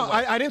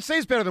 I didn't say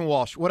it's better than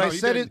Walsh. What I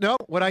said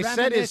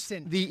is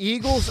the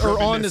Eagles are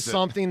on to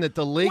something that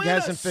the league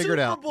hasn't figured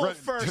out. Super Bowl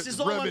first is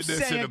all I'm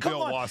saying. Come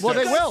on. Well,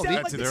 they will.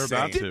 They're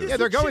about to. Yeah,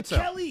 they're going to.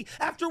 Kelly,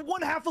 after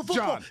one half of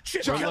football,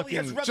 Chip Kelly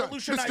has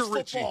revolutionized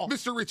football.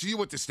 Mr. Ritchie, you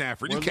went to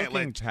Stanford. You can't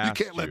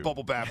let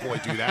Bubble Bad Boy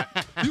do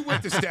that. You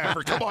went to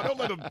Stanford. Come on, don't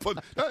let him put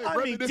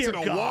reminiscent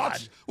of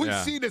Walsh. We've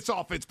seen this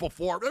offense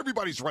before.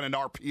 Everybody's running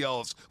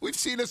RPOs. We've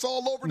seen this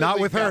all over the Not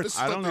league. with Hurts.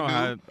 I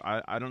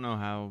don't know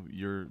how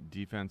your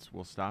defense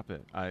will stop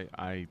it.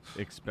 I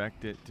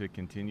expect it to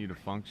continue to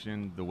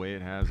function the way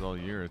it has all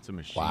year. It's a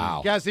machine.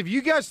 Wow. Guys, if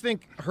you guys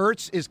think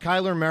Hurts is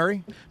Kyler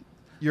Murray,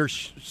 you're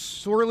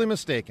sorely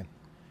mistaken.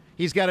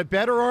 He's got a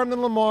better arm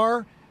than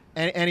Lamar.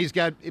 And he's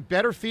got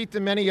better feet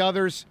than many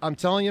others. I'm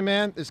telling you,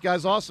 man, this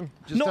guy's awesome.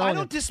 I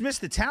don't dismiss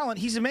the talent.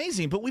 He's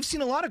amazing. But we've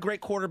seen a lot of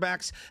great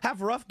quarterbacks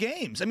have rough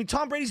games. I mean,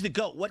 Tom Brady's the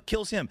GOAT. What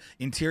kills him?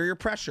 Interior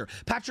pressure.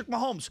 Patrick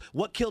Mahomes,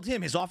 what killed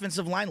him? His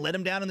offensive line let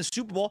him down in the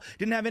Super Bowl.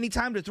 Didn't have any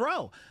time to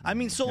throw. I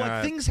mean,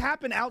 things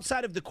happen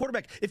outside of the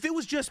quarterback. If it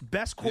was just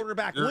best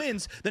quarterback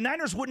wins, the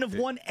Niners wouldn't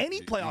have won any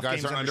playoff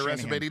games. You guys are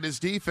underestimating this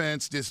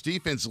defense. This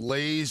defense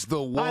lays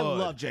the wood. I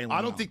love Jalen.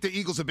 I don't think the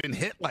Eagles have been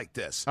hit like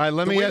this. All right,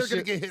 let me ask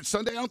they're going to get hit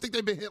Sunday, I don't think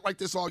they've been hit like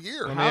this all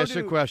year. Let me ask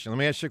you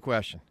a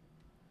question.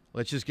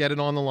 Let's just get it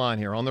on the line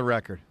here, on the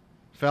record.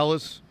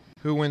 Fellas,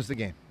 who wins the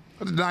game?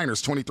 The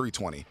Niners,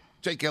 23-20.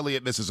 Jake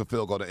Elliott misses a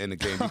field goal to end the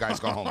game. You guys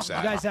go home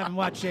sad. You guys haven't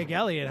watched Jake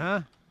Elliott,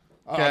 huh?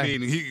 Okay. I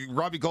mean,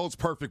 Robbie Gould's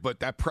perfect, but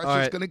that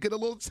pressure's going to get a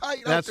little tight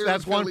out there.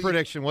 That's one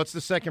prediction. What's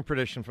the second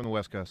prediction from the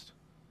West Coast?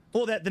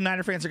 Well, that the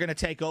Niner fans are going to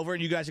take over,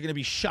 and you guys are going to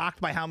be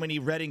shocked by how many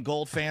red and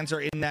gold fans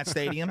are in that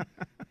stadium.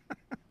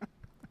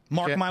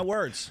 Mark my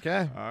words.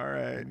 Okay. All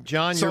right.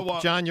 John,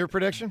 your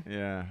prediction?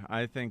 Yeah,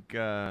 I think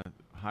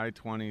high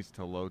 20s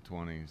to low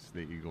 20s,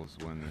 the Eagles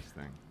win this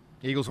thing.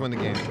 Eagles win the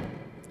game.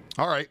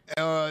 All right.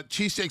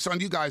 Cheesesteaks on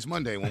you guys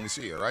Monday when we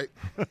see you, right?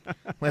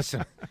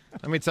 Listen,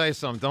 let me tell you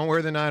something. Don't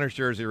wear the Niners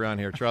jersey around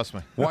here. Trust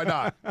me. Why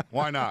not?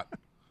 Why not?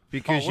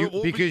 Because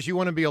you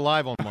want to be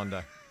alive on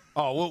Monday.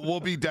 Oh, we'll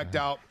be decked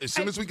out as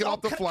soon as we get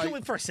off the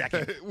flight. For a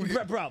second,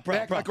 bro.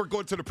 Act like we're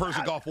going to the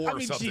Persian Gulf War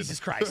or something. Jesus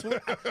Christ.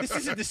 This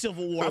isn't the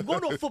Civil War. I'm going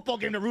to a football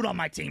game to root on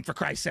my team, for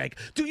Christ's sake.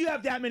 Do you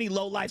have that many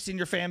lowlifes in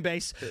your fan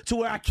base to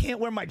where I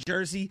can't wear my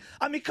jersey?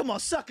 I mean, come on,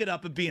 suck it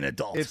up and be an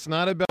adult. It's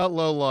not about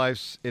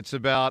lowlifes. It's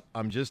about,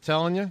 I'm just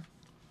telling you,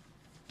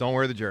 don't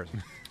wear the jersey.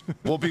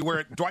 We'll be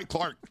wearing Dwight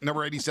Clark,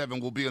 number 87,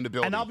 will be in the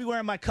building. And I'll be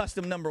wearing my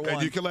custom number 1.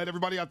 And you can let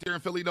everybody out there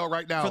in Philly know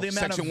right now. For the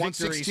amount Section of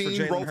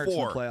 116, row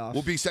 4.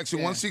 We'll be Section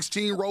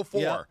 116, row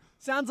 4. Yep.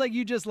 Sounds like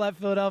you just left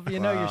Philadelphia.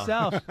 Know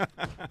yourself.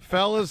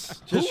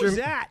 Fellas, just who's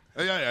that?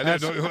 Who's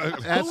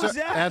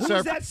that?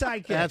 Who's that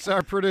sidekick? That's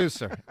our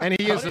producer. And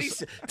he is the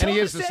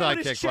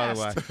sidekick, by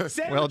the way.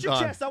 Say well with your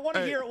done. chest. I want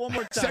to hear it one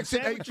more time.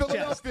 Section 8,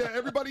 Philadelphia.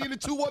 Everybody in the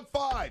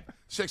 215.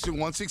 Section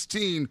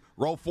 116,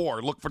 row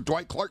 4. Look for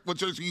Dwight Clark. What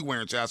jersey are you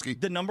wearing, Chasky?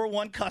 The number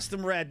 1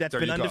 custom red that's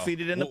been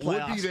undefeated in the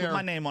playoffs. We'll be there. With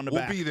my name on the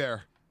back. We'll be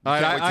there. All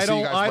right, I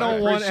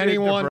don't want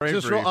anyone.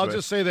 I'll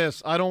just say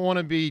this: I don't want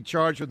to be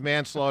charged with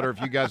manslaughter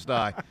if you guys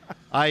die.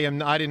 I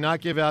did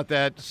not give out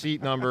that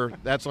seat number.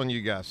 That's on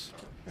you guys.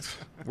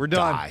 We're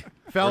done,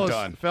 fellas. We're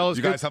done. Fellas,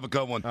 you guys have a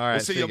good one. All right, we'll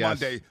see you guys.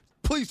 Monday.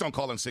 Please don't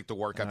call in sick to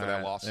work after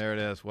that loss. There it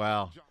is.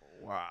 Wow.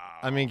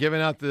 I mean,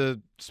 giving out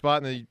the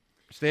spot in the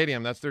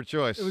stadium, that's their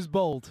choice. It was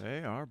bold.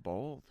 They are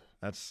bold.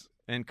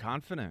 And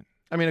confident.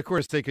 I mean, of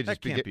course, they could just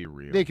be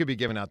real. They could be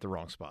giving out the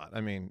wrong spot. I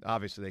mean,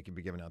 obviously, they could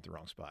be giving out the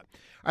wrong spot.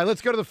 All right,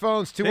 let's go to the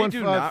phones.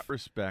 215. They do not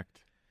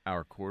respect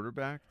our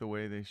quarterback the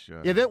way they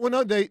should. Yeah,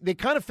 they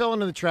kind of fell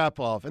into the trap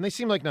off, and they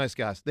seem like nice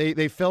guys.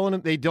 They fell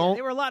in. They don't. Yeah,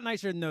 they were a lot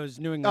nicer than those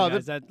New England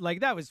guys.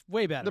 That was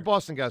way better. The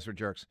Boston guys were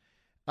jerks.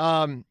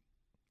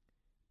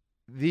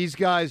 These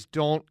guys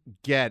don't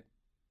get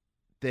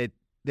that.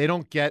 They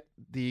don't get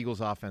the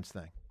Eagles' offense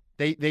thing.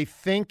 They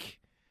think.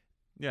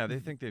 Yeah, they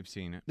think they've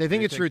seen it. They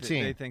think it's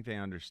routine. They think they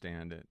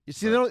understand it. You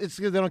see, they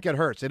don't get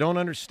Hurts. They don't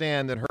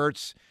understand that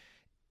Hurts,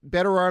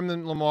 better arm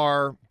than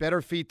Lamar,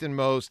 better feet than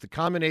most. The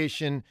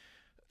combination,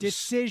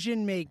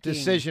 decision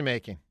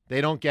making. They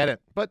don't get it.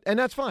 And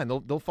that's fine.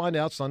 They'll find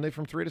out Sunday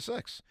from 3 to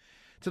 6.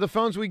 To the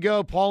phones we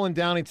go. Paul in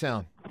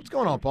Downingtown. What's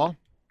going on, Paul?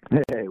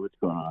 Hey, what's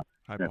going on?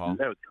 Hi, Paul.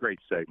 That was a great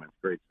segment.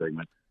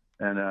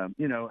 And,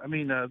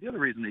 the other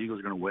reason the Eagles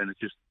are going to win is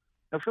just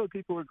I feel like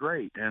people are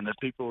great, and the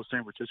people of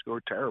San Francisco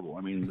are terrible.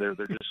 I mean, they're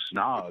just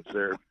snobs.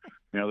 They're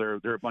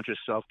a bunch of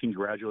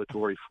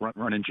self-congratulatory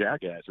front-running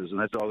jackasses, and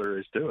that's all there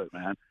is to it,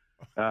 man.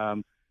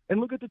 And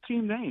look at the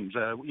team names.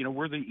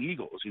 We're the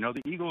Eagles.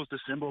 The Eagles, the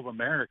symbol of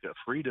America,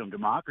 freedom,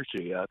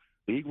 democracy.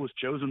 The Eagles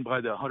chosen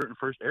by the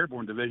 101st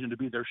Airborne Division to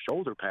be their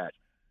shoulder patch.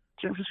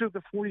 San Francisco,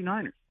 the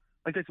 49ers.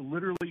 Like, that's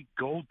literally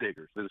gold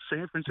diggers. They're the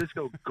San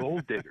Francisco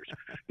gold diggers.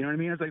 You know what I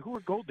mean? It's like, who are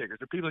gold diggers?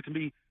 They're people that can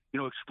be,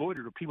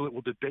 exploited, or people that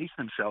will debase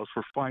themselves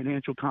for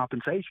financial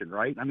compensation,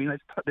 right? I mean,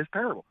 that's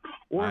terrible.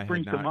 Or it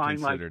brings to mind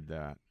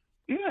that.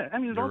 Yeah, I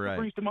mean, it also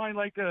brings to mind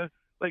like a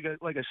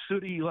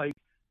sooty, like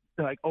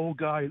old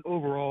guy in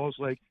overalls,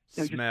 like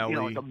smelly,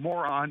 like a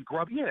moron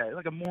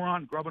like a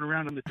moron grubbing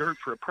around in the dirt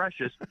for a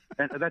precious.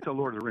 And that's a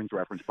Lord of the Rings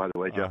reference, by the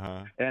way,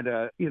 Joe. And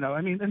and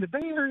the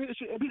Bay Area,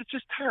 it's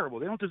just terrible.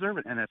 They don't deserve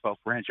an NFL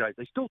franchise.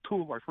 They stole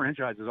two of our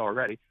franchises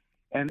already.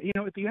 And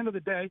at the end of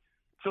the day,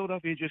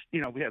 Philadelphia just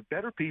we have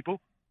better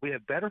people. We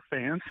have better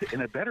fans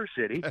in a better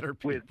city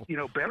with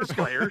better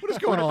players. What is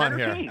going on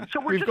here?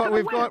 So we've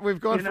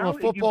gone from a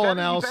football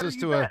analysis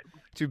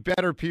to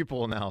better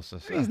people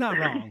analysis. He's not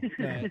wrong.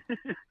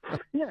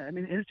 Yeah, I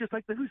mean, it's just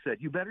like the Who said,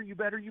 you better, you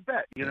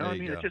bet.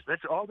 It's just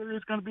that's all there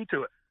is going to be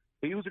to it.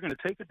 The Eagles are going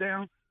to take it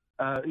down.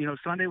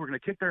 Sunday we're going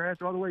to kick their ass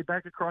all the way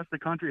back across the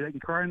country. They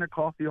can cry in their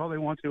coffee all they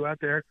want to out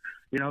there,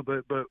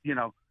 but you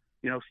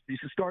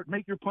should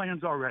make your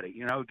plans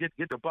already.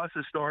 Get the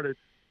buses started.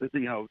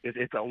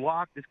 It's a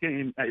lock. This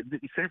game,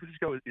 San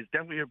Francisco is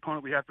definitely an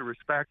opponent we have to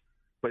respect,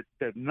 but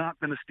they're not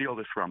going to steal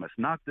this from us.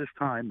 Not this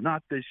time.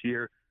 Not this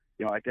year.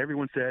 Like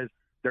everyone says,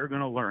 they're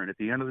going to learn. At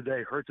the end of the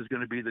day, Hurts is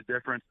going to be the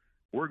difference.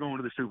 We're going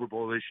to the Super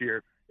Bowl this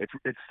year.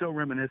 It's so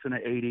reminiscent of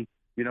 '80.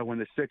 When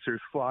the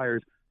Sixers,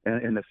 Flyers,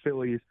 and the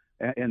Phillies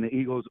and the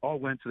Eagles all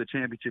went to the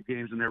championship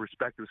games in their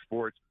respective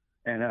sports.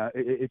 And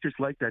it's just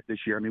like that this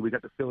year. I mean, we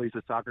got the Phillies,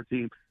 the soccer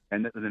team,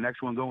 and the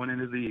next one going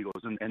into the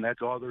Eagles, and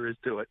that's all there is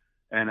to it.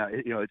 And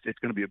it's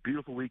going to be a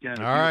beautiful weekend.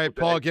 All right,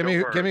 Paul, give me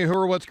who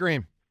or what's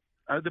green.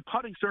 The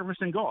putting surface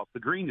in golf. The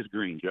green is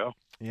green, Joe.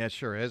 Yeah, it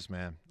sure is,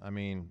 man. I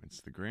mean,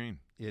 it's the green.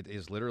 It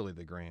is literally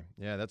the green.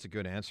 Yeah, that's a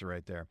good answer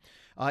right there.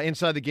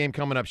 Inside the Game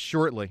coming up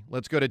shortly.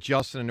 Let's go to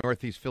Justin in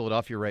Northeast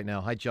Philadelphia right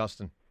now. Hi,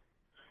 Justin.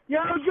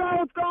 Yo, Joe,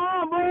 what's going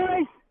on,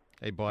 boys?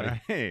 Hey,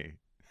 buddy. Hey.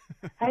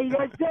 How you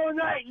guys doing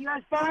tonight? You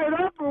guys fired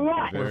up or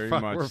what?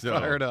 We're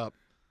fired up.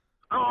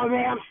 Oh,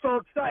 man, I'm so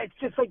excited. It's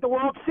just like the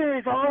World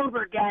Series all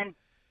over again.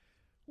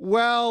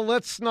 Well,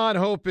 let's not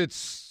hope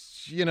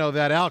it's,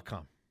 that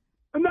outcome.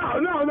 No,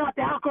 not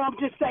the outcome. I'm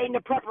just saying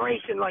the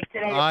preparation, like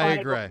today. I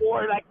agree.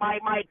 Before, like my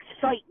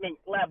excitement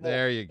level.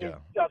 There you go. Is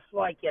just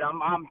like it.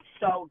 I'm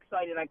so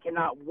excited. I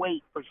cannot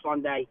wait for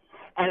Sunday.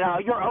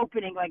 And your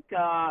opening, like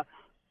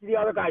the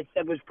other guy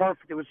said, was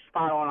perfect. It was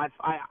spot on.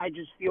 I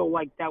just feel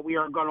like that we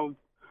are gonna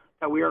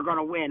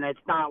win. It's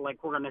not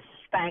like we're gonna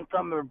spank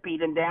them or beat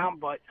them down,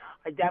 but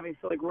I definitely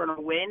feel like we're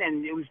gonna win.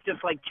 And it was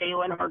just like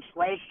Jalen Hurts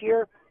last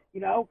year.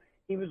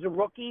 He was a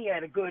rookie,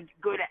 had a good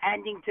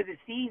ending to the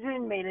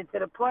season, made it to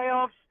the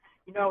playoffs.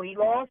 He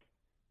lost.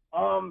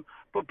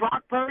 But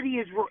Brock Purdy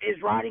is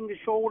riding the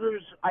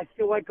shoulders, I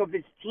feel like, of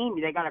his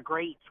team. They got a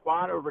great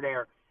squad over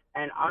there.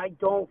 And I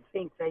don't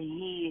think that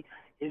he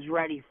is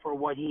ready for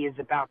what he is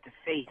about to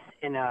face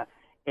in a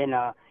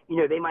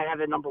they might have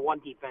the number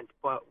 1 defense,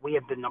 but we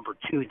have the number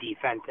 2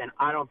 defense. And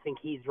I don't think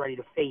he's ready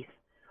to face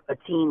a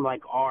team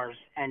like ours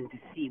and to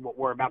see what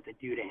we're about to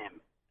do to him.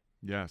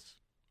 Yes.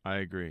 I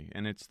agree,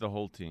 and it's the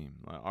whole team.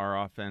 Our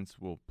offense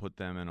will put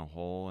them in a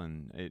hole,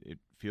 and it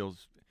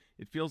feels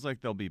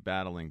like they'll be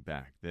battling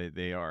back.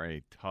 They are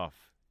a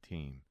tough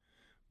team,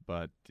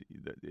 but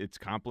it's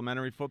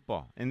complimentary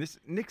football. And this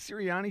Nick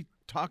Sirianni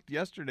talked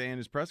yesterday in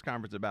his press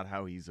conference about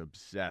how he's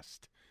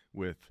obsessed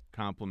with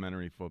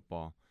complimentary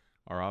football.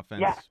 Our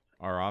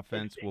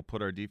offense will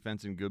put our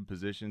defense in good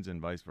positions,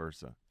 and vice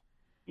versa.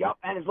 Yep,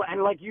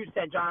 and like you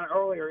said, John,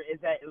 earlier, is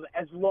that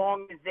as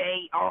long as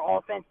our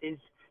offense is.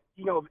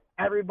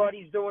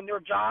 Everybody's doing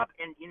their job,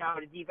 and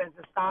the defense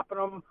is stopping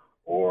them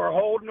or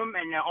holding them,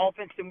 and the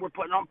offense, and we're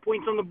putting on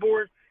points on the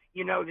board.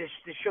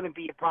 This shouldn't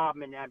be a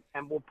problem,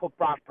 and we'll put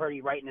Brock Purdy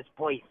right in his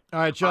place.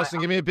 All right, Justin,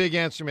 give me a big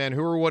answer, man.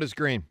 Who or what is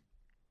green?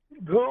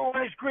 Who or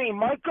what is green?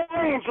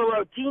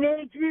 Michelangelo,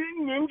 Teenage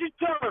Mutant Ninja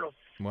Turtles.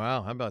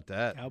 Wow, how about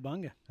that?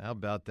 Cowabunga. How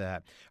about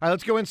that? All right,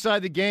 let's go inside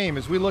the game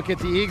as we look at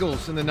the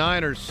Eagles and the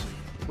Niners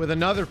with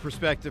another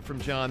perspective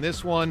from John.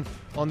 This one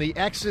on the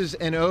X's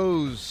and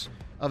O's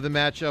of the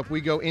matchup.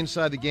 We go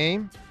inside the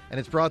game, and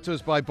it's brought to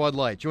us by Bud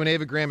Light. Join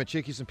Ava Graham at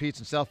Chickies and Pete's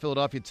in South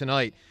Philadelphia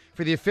tonight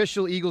for the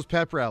official Eagles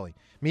pep rally.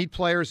 Meet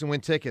players and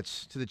win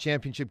tickets to the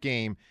championship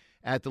game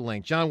at the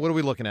Link. John, what are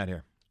we looking at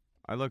here?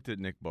 I looked at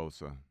Nick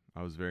Bosa.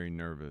 I was very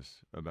nervous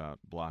about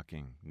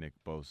blocking Nick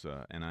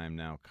Bosa, and I am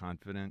now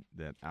confident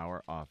that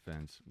our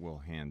offense will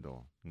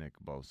handle Nick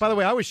Bosa. By the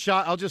way, I was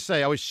shocked. I'll just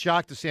say I was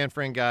shocked the San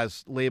Fran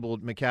guys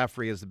labeled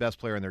McCaffrey as the best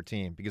player on their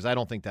team because I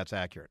don't think that's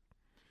accurate.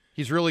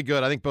 He's really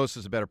good. I think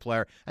Bosa's a better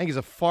player. I think he's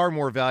a far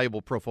more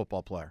valuable pro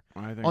football player.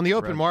 On the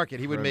open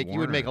market, he would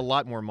make a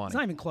lot more money. It's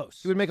not even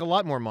close. He would make a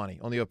lot more money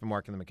on the open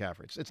market than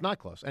McCaffrey. It's not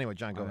close. Anyway,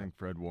 John, go ahead. I think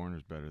Fred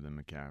Warner's better than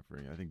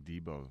McCaffrey. I think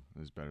Debo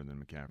is better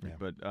than McCaffrey. Yeah.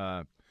 But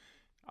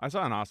I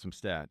saw an awesome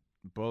stat.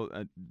 Both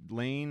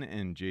Lane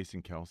and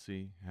Jason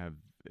Kelce have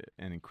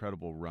an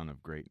incredible run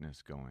of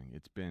greatness going.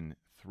 It's been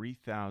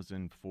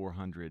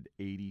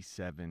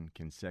 3,487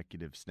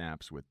 consecutive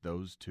snaps with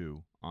those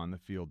two on the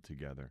field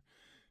together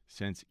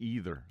since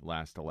either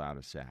last allowed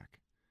a sack,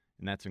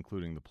 and that's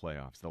including the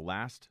playoffs. The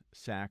last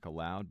sack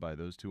allowed by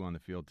those two on the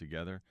field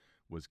together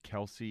was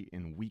Kelce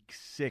in Week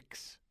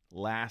 6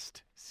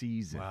 last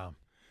season. Wow.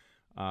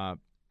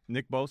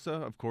 Nick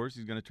Bosa, of course,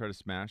 he's going to try to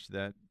smash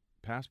that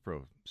pass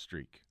pro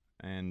streak,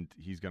 and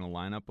he's going to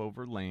line up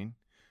over Lane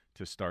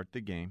to start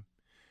the game,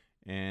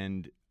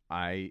 and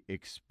I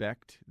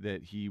expect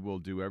that he will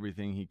do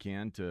everything he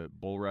can to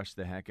bull rush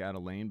the heck out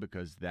of Lane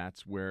because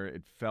that's where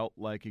it felt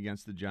like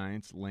against the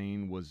Giants.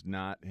 Lane was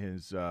not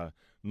his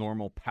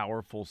normal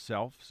powerful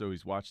self, so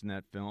he's watching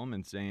that film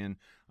and saying,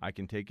 I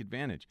can take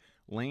advantage.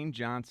 Lane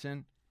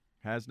Johnson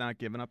has not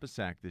given up a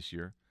sack this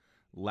year.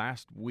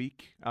 Last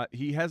week,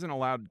 he hasn't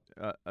allowed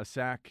a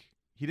sack.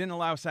 He didn't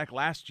allow a sack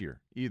last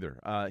year either.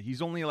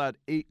 He's only allowed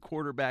 8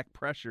 quarterback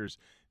pressures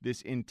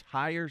this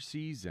entire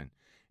season.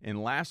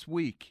 And last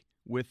week,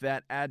 with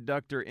that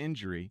adductor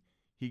injury,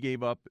 he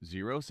gave up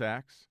 0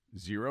 sacks,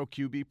 0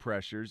 QB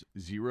pressures,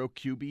 0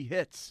 QB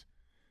hits.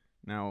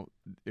 Now,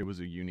 it was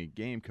a unique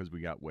game because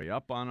we got way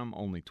up on him,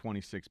 only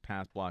 26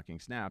 pass blocking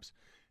snaps.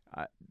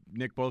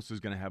 Nick Bosa is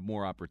going to have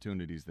more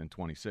opportunities than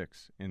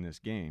 26 in this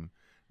game.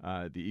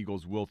 The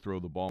Eagles will throw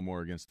the ball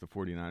more against the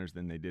 49ers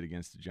than they did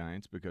against the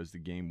Giants because the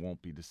game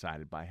won't be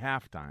decided by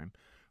halftime.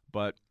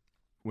 But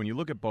when you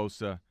look at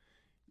Bosa,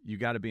 you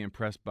got to be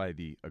impressed by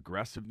the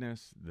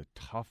aggressiveness, the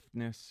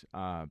toughness.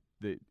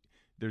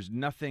 There's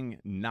nothing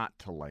not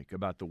to like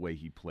about the way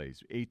he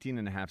plays.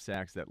 18.5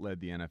 sacks that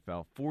led the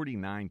NFL.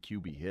 49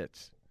 QB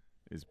hits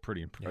is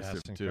pretty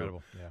impressive, that's too.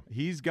 Incredible. Yeah.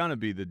 He's going to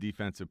be the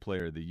defensive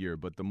player of the year.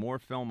 But the more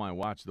film I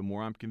watch, the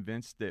more I'm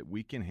convinced that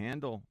we can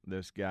handle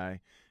this guy.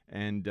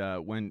 And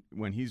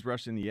when he's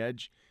rushing the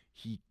edge,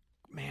 he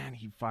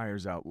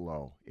fires out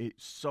low.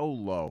 It's so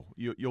low.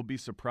 You'll be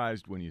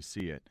surprised when you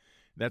see it.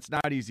 That's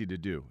not easy to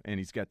do, and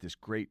he's got this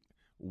great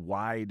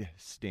wide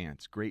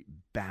stance, great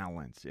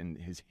balance, and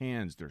his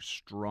hands, they're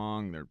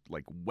strong, they're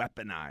like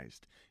weaponized,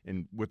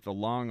 and with the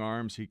long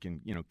arms, he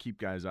can keep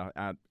guys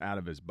out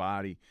of his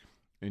body,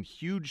 and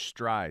huge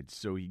strides,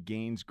 so he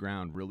gains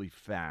ground really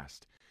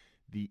fast.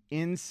 The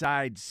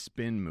inside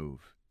spin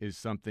move is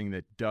something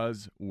that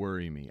does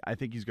worry me. I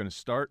think he's going to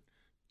start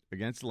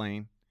against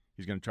Lane.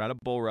 He's going to try to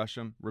bull rush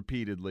him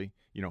repeatedly,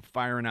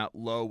 firing out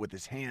low with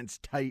his hands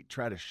tight,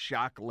 try to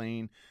shock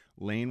Lane.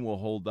 Lane will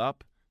hold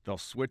up. They'll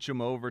switch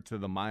him over to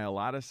the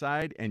Mailata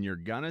side, and you're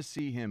going to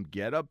see him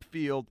get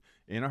upfield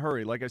in a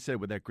hurry, like I said,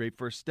 with that great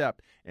first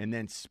step, and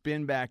then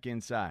spin back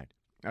inside.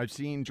 I've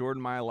seen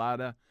Jordan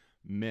Mailata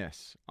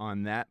miss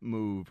on that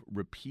move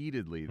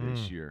repeatedly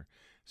this year.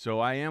 So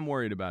I am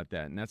worried about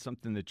that, and that's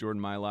something that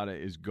Jordan Mailata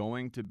is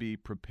going to be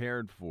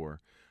prepared for.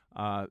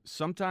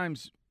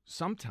 Sometimes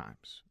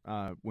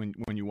when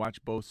you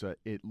watch Bosa,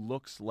 it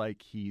looks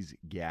like he's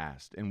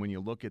gassed. And when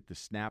you look at the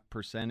snap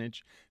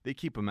percentage, they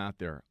keep him out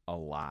there a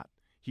lot.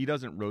 He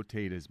doesn't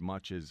rotate as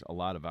much as a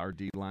lot of our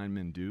D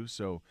linemen do.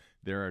 So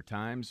there are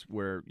times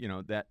where,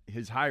 that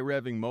his high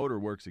revving motor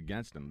works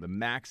against him. The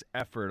max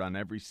effort on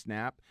every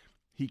snap,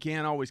 he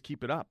can't always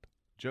keep it up.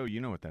 Joe, you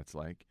know what that's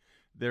like.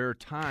 There are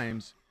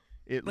times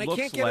it looks like...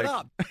 I can't get it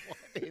up.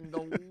 What in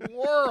the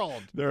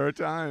world? There are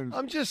times.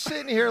 I'm just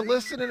sitting here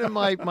listening to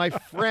my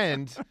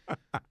friend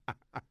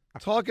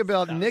talk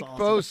about Nick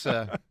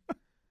Bosa.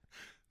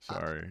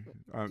 Sorry.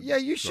 Yeah,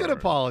 you should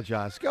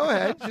apologize. Go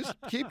ahead. Just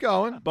keep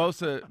going.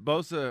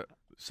 Bosa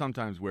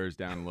sometimes wears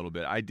down a little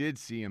bit. I did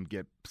see him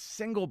get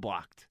single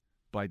blocked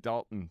by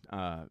Dalton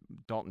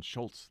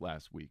Schultz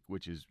last week,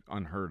 which is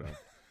unheard of.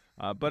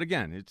 But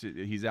again,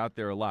 he's out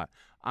there a lot.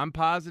 I'm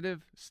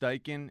positive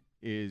Steichen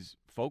is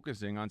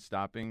focusing on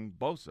stopping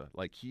Bosa.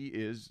 Like, he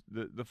is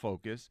the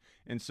focus.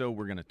 And so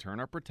we're going to turn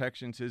our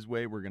protections his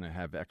way. We're going to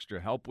have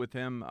extra help with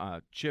him,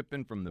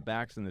 chipping from the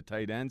backs and the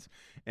tight ends.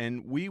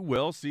 And we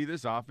will see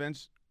this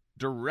offense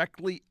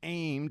directly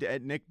aimed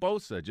at Nick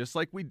Bosa, just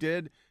like we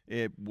did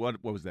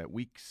what was that,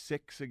 week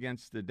 6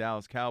 against the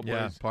Dallas Cowboys?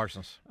 Yeah,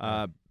 Parsons.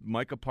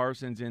 Micah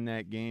Parsons in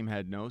that game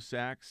had no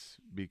sacks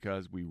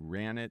because we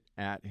ran it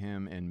at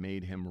him and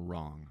made him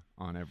wrong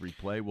on every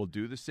play. We'll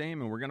do the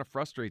same, and we're going to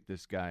frustrate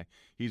this guy.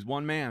 He's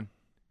one man.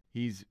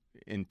 He's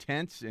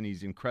intense, and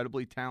he's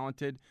incredibly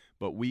talented,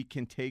 but we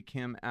can take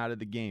him out of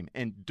the game.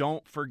 And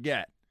don't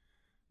forget,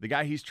 the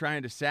guy he's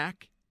trying to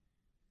sack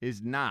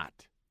is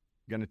not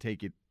going to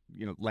take it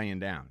laying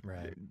down.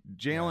 Right.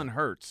 Jalen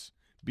Hurts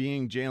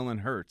being Jalen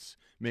Hurts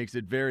makes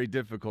it very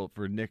difficult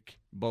for Nick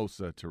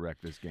Bosa to wreck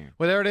this game.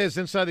 Well, there it is,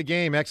 inside the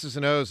game, X's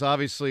and O's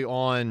obviously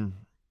on,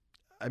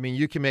 I mean,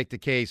 you can make the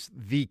case,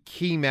 the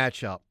key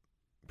matchup,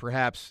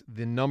 perhaps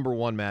the number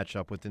one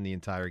matchup within the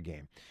entire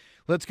game.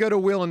 Let's go to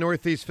Will in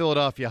Northeast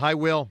Philadelphia. Hi,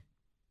 Will.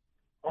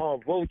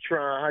 Oh,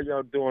 Voltron, how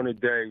y'all doing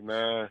today,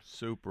 man?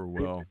 Super,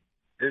 Will.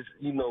 It's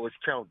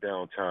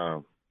countdown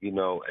time,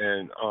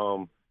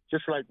 and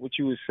just like what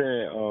you were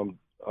saying,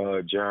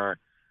 John,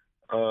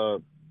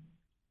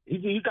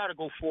 he got to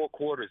go 4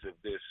 quarters of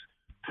this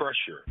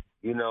pressure,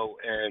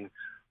 and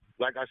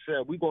like I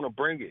said, we're going to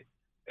bring it.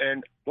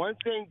 And one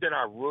thing that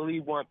I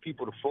really want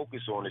people to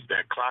focus on is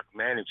that clock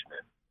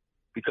management,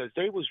 because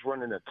they was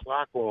running the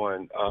clock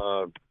on,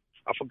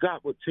 I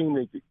forgot what team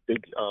they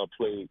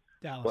played.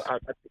 Dallas.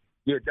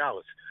 But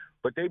Dallas.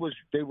 But they was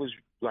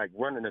like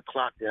running the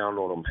clock down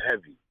on them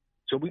heavy.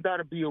 So we got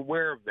to be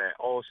aware of that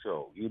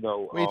also,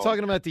 Were you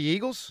talking about the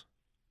Eagles?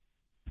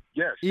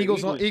 Yes.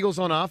 Eagles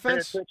on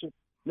offense?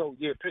 No,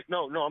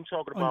 I'm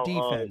talking on about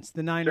defense.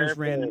 The Niners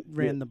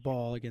ran the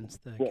ball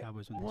against the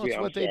Cowboys. Well, that's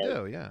what they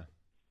do, yeah.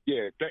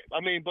 Yeah, but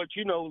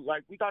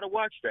we got to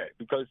watch that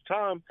because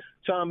time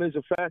is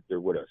a factor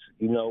with us,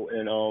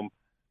 and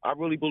I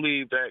really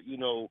believe that,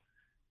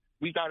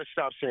 we got to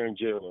stop saying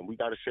Jalen. We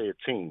got to say a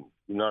team,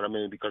 you know what I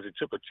mean? Because it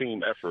took a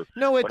team effort.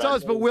 No, it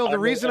does, but Will, the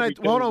reason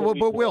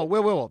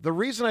the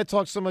reason I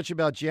talk so much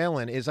about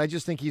Jalen is I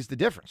just think he's the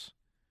difference.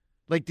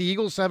 Like the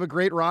Eagles have a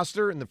great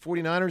roster and the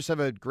 49ers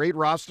have a great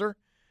roster,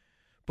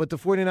 but the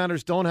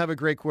 49ers don't have a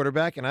great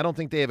quarterback, and I don't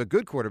think they have a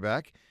good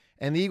quarterback.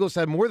 And the Eagles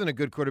have more than a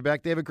good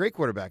quarterback. They have a great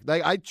quarterback.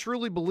 I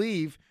truly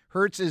believe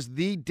Hurts is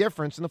the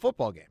difference in the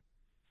football game.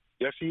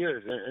 Yes, he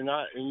is. And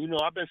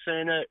I've been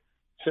saying that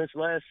since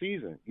last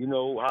season,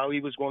 how he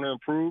was going to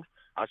improve.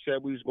 I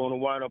said we was going to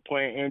wind up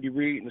playing Andy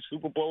Reid in the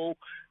Super Bowl,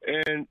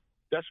 and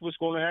that's what's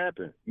going to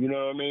happen. You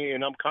know what I mean?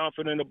 And I'm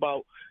confident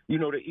about,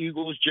 the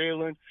Eagles,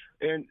 Jalen,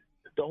 and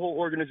the whole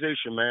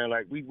organization, man.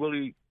 Like, we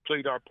really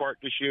played our part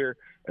this year,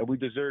 and we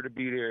deserve to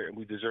be there, and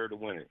we deserve to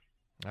win it.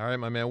 All right,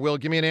 my man. Will,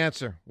 give me an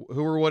answer.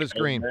 Who or what is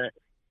green? Man,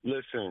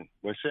 listen,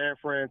 when San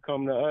Fran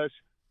come to us,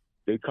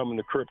 they come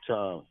into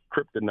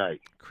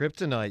Kryptonite.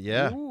 Kryptonite,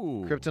 yeah.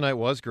 Ooh. Kryptonite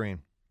was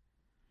green.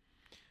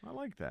 I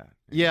like that.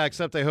 Yeah,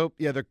 except I hope,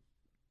 they're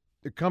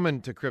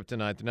coming to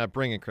Kryptonite. They're not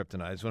bringing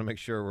Kryptonite. I just want to make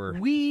sure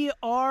We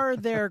are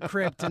their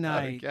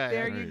Kryptonite. Okay,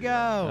 there you go.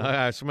 All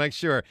right, so make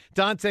sure.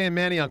 Dante and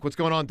Manayunk, what's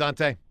going on,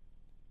 Dante?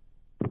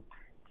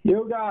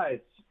 Yo, guys.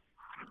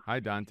 Hi,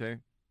 Dante.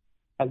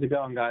 How's it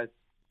going, guys?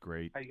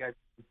 Great. How you guys?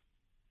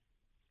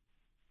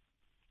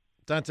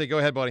 Dante, go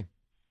ahead, buddy.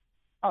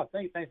 Oh,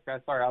 thanks, guys.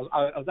 Sorry, I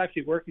was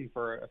actually working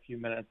for a few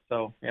minutes,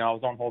 so I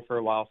was on hold for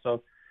a while.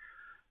 So,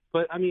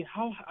 but I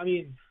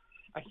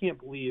can't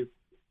believe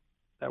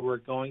that we're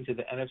going to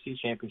the NFC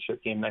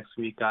Championship game next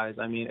week, guys.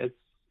 I mean, it's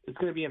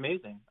going to be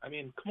amazing. I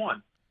mean, come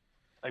on,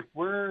 like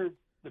we're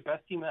the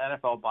best team in the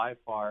NFL by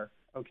far.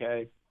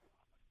 Okay,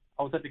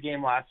 I was at the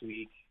game last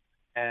week,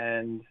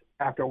 and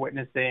after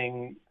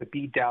witnessing the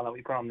beatdown that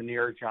we put on the New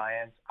York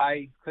Giants,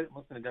 I couldn't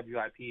listen to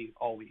WIP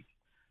all week.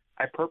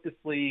 I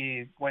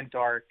purposely went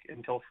dark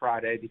until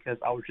Friday because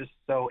I was just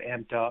so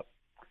amped up,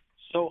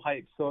 so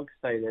hyped, so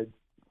excited,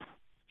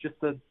 just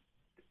to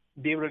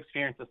be able to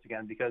experience this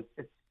again because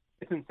it's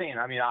insane.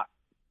 I mean,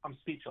 I'm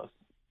speechless,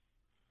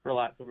 for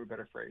lack of a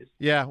better phrase.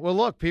 Yeah, well,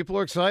 look, people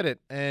are excited,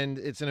 and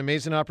it's an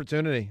amazing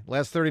opportunity.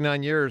 Last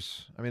 39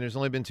 years, there's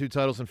only been 2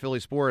 titles in Philly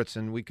sports,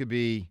 and we could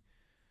be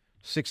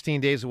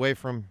 16 days away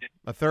from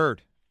a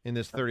third in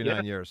this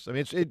 39 years. I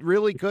mean, it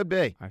really could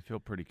be. I feel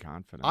pretty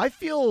confident. I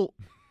feel,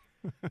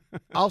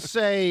 I'll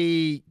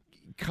say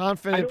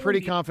confident,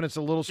 pretty confident. It's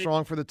a little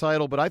strong for the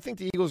title, but I think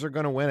the Eagles are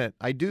going to win it.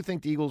 I do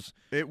think the Eagles.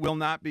 It will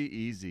not be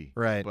easy.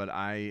 Right. But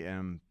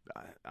I'm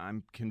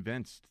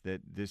convinced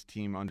that this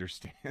team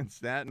understands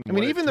that.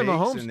 And even the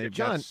Mahomes, and they've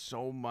John, got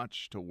so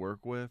much to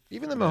work with.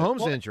 Even the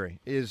Mahomes injury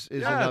is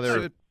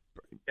another.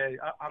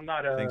 I'm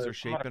not things are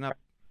shaping up.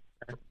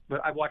 But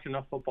I've watched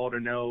enough football to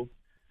know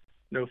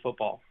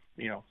football,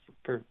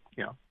 per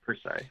se.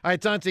 All right,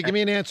 Dante, give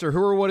me an answer.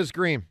 Who or what is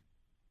green?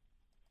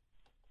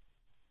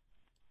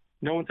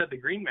 No one said the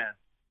Green Man.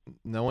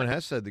 No one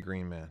has said the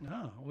Green Man.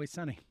 No, Always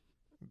Sunny.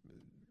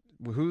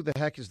 Who the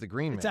heck is the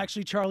Green Man? It's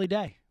actually Charlie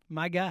Day,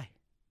 my guy.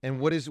 And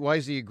why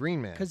is he a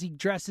green man? Because he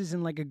dresses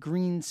in like a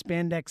green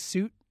spandex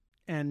suit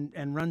and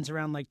runs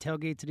around like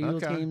tailgate to the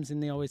Eagles games in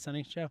the Always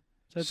Sunny show.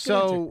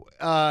 So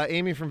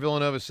Amy from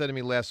Villanova said to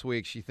me last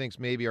week she thinks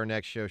maybe our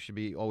next show should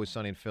be Always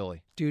Sunny in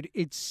Philly. Dude,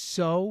 it's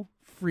so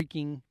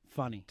freaking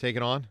funny. Take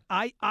it on?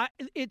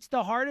 It's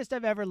the hardest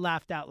I've ever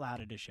laughed out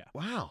loud at a show.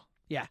 Wow.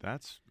 Yeah.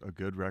 That's a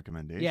good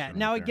recommendation. Yeah.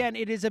 Now, again,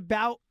 it is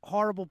about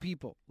horrible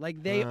people.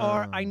 Like, they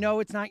are, I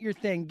know it's not your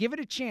thing. Give it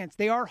a chance.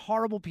 They are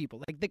horrible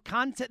people. Like,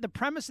 the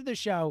premise of the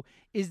show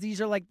is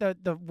these are like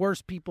the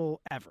worst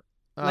people ever.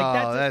 Like,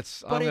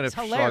 I'm going to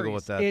struggle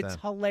with that. It's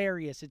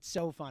hilarious. It's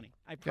so funny.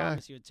 I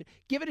promise you.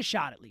 Give it a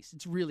shot at least.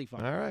 It's really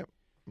funny. All right.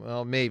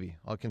 Well, maybe.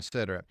 I'll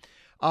consider it.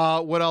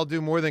 What I'll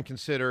do more than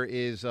consider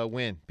is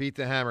win. Beat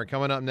the Hammer.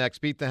 Coming up next,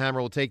 Beat the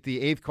Hammer will take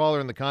the 8th caller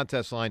in the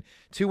contest line,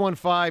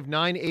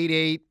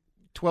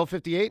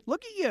 215-988-1258.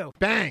 Look at you.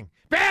 Bang.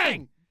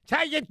 Bang. That's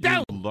how you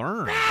do.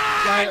 Learn.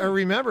 I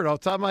remembered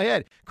off the top of my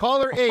head.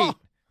 Caller 8.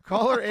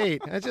 Caller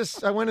 8.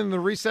 I went in the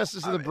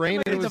recesses of the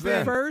brain and it was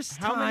there. First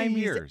How many time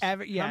years? he's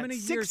ever. Yeah, How many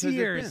 6 years has it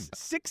years. been?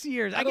 6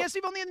 years. I guess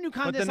we've only had the new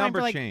contest the line number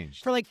for like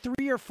changed.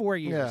 3 or 4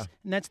 years, Yeah.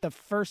 and that's the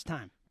first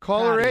time.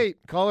 Caller 8.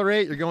 Caller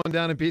 8. You're going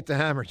down and Beat the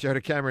Hammer. Joe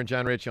DeCamera and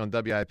John Ritchie on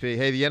WIP.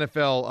 Hey, the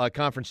NFL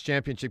Conference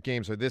Championship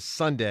games are this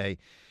Sunday,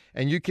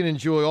 and you can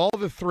enjoy all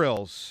the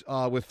thrills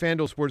with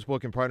FanDuel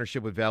Sportsbook in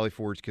partnership with Valley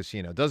Forge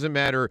Casino. Doesn't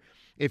matter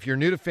if you're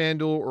new to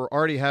FanDuel or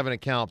already have an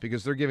account,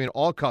 because they're giving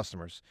all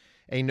customers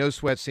a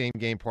no-sweat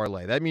same-game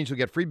parlay. That means you'll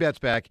get free bets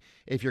back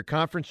if your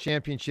conference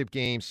championship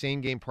game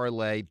same-game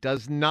parlay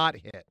does not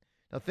hit.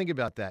 Now think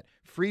about that.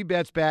 Free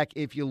bets back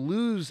if you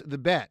lose the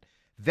bet.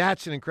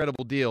 That's an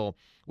incredible deal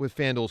with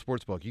FanDuel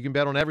Sportsbook. You can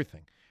bet on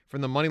everything,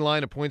 from the money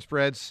line to point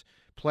spreads,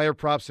 player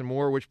props, and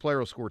more, which player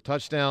will score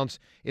touchdowns.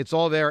 It's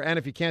all there, and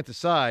if you can't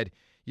decide,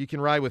 you can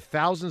ride with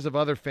thousands of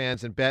other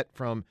fans and bet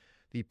from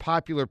the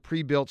popular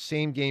pre-built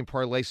same-game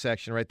parlay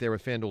section right there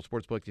with FanDuel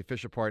Sportsbook, the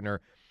official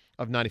partner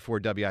of 94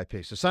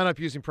 WIP. So sign up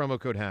using promo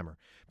code HAMMER.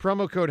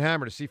 Promo code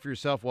HAMMER to see for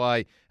yourself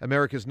why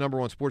America's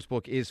 #1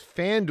 sportsbook is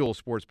FanDuel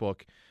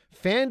Sportsbook.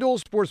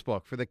 FanDuel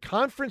Sportsbook for the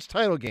conference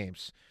title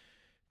games.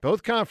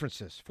 Both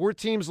conferences. 4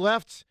 teams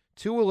left.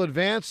 2 will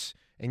advance,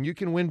 and you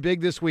can win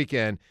big this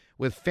weekend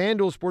with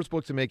FanDuel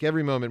Sportsbook to make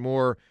every moment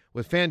more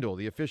with FanDuel,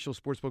 the official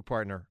sportsbook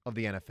partner of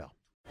the NFL.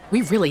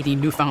 We really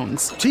need new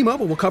phones.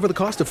 T-Mobile will cover the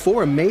cost of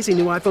 4 amazing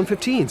new iPhone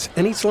 15s,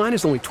 and each line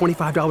is only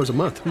 $25 a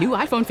month. New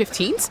iPhone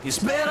 15s? It's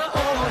better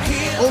over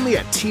here. Only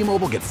at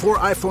T-Mobile, get 4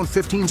 iPhone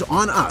 15s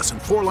on us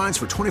and 4 lines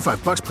for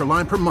 $25 per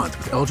line per month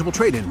with eligible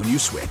trade-in when you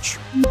switch.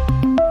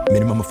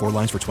 Minimum of 4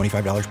 lines for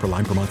 $25 per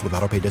line per month with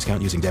autopay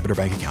discount using debit or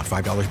bank account.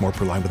 $5 more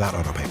per line without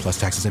autopay, plus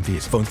taxes and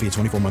fees. Phone fee at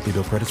 24 monthly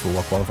bill credits for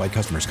well-qualified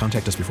customers.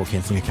 Contact us before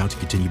canceling account to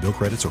continue bill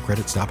credits or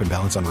credit stop and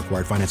balance on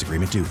required finance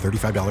agreement due.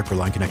 $35 per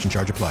line connection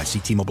charge applies. See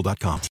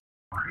T-Mobile.com.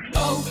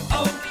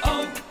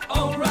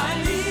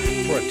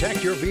 O'Reilly.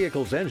 Protect your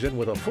vehicle's engine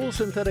with a full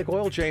synthetic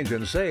oil change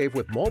and save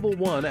with Mobil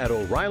 1 at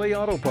O'Reilly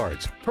Auto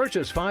Parts.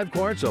 Purchase 5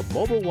 quarts of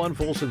Mobil 1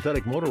 full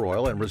synthetic motor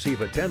oil and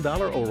receive a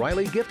 $10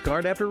 O'Reilly gift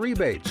card after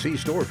rebate. See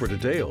store for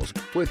details.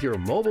 With your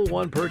Mobil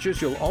 1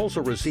 purchase, you'll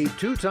also receive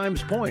 2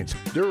 times points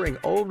during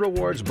O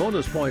Rewards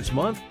Bonus Points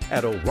Month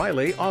at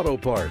O'Reilly Auto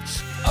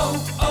Parts.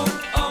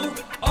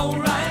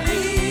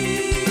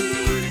 O'Reilly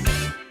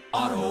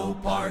Auto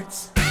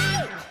Parts.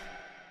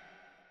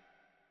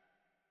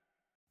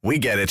 We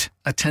get it.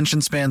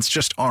 Attention spans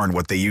just aren't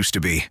what they used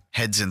to be.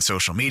 Heads in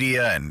social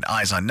media and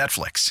eyes on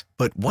Netflix.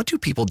 But what do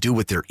people do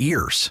with their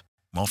ears?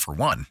 Well, for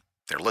one,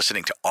 they're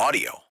listening to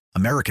audio.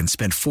 Americans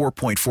spend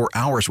 4.4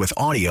 hours with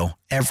audio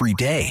every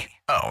day.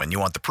 Oh, and you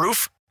want the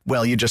proof?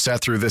 Well, you just sat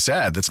through this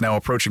ad that's now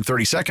approaching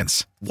 30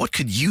 seconds. What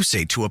could you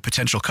say to a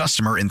potential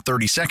customer in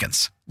 30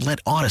 seconds? Let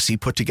Odyssey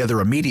put together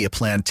a media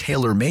plan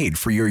tailor-made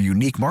for your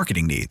unique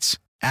marketing needs.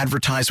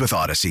 Advertise with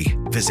Odyssey.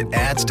 Visit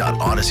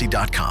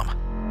ads.odyssey.com.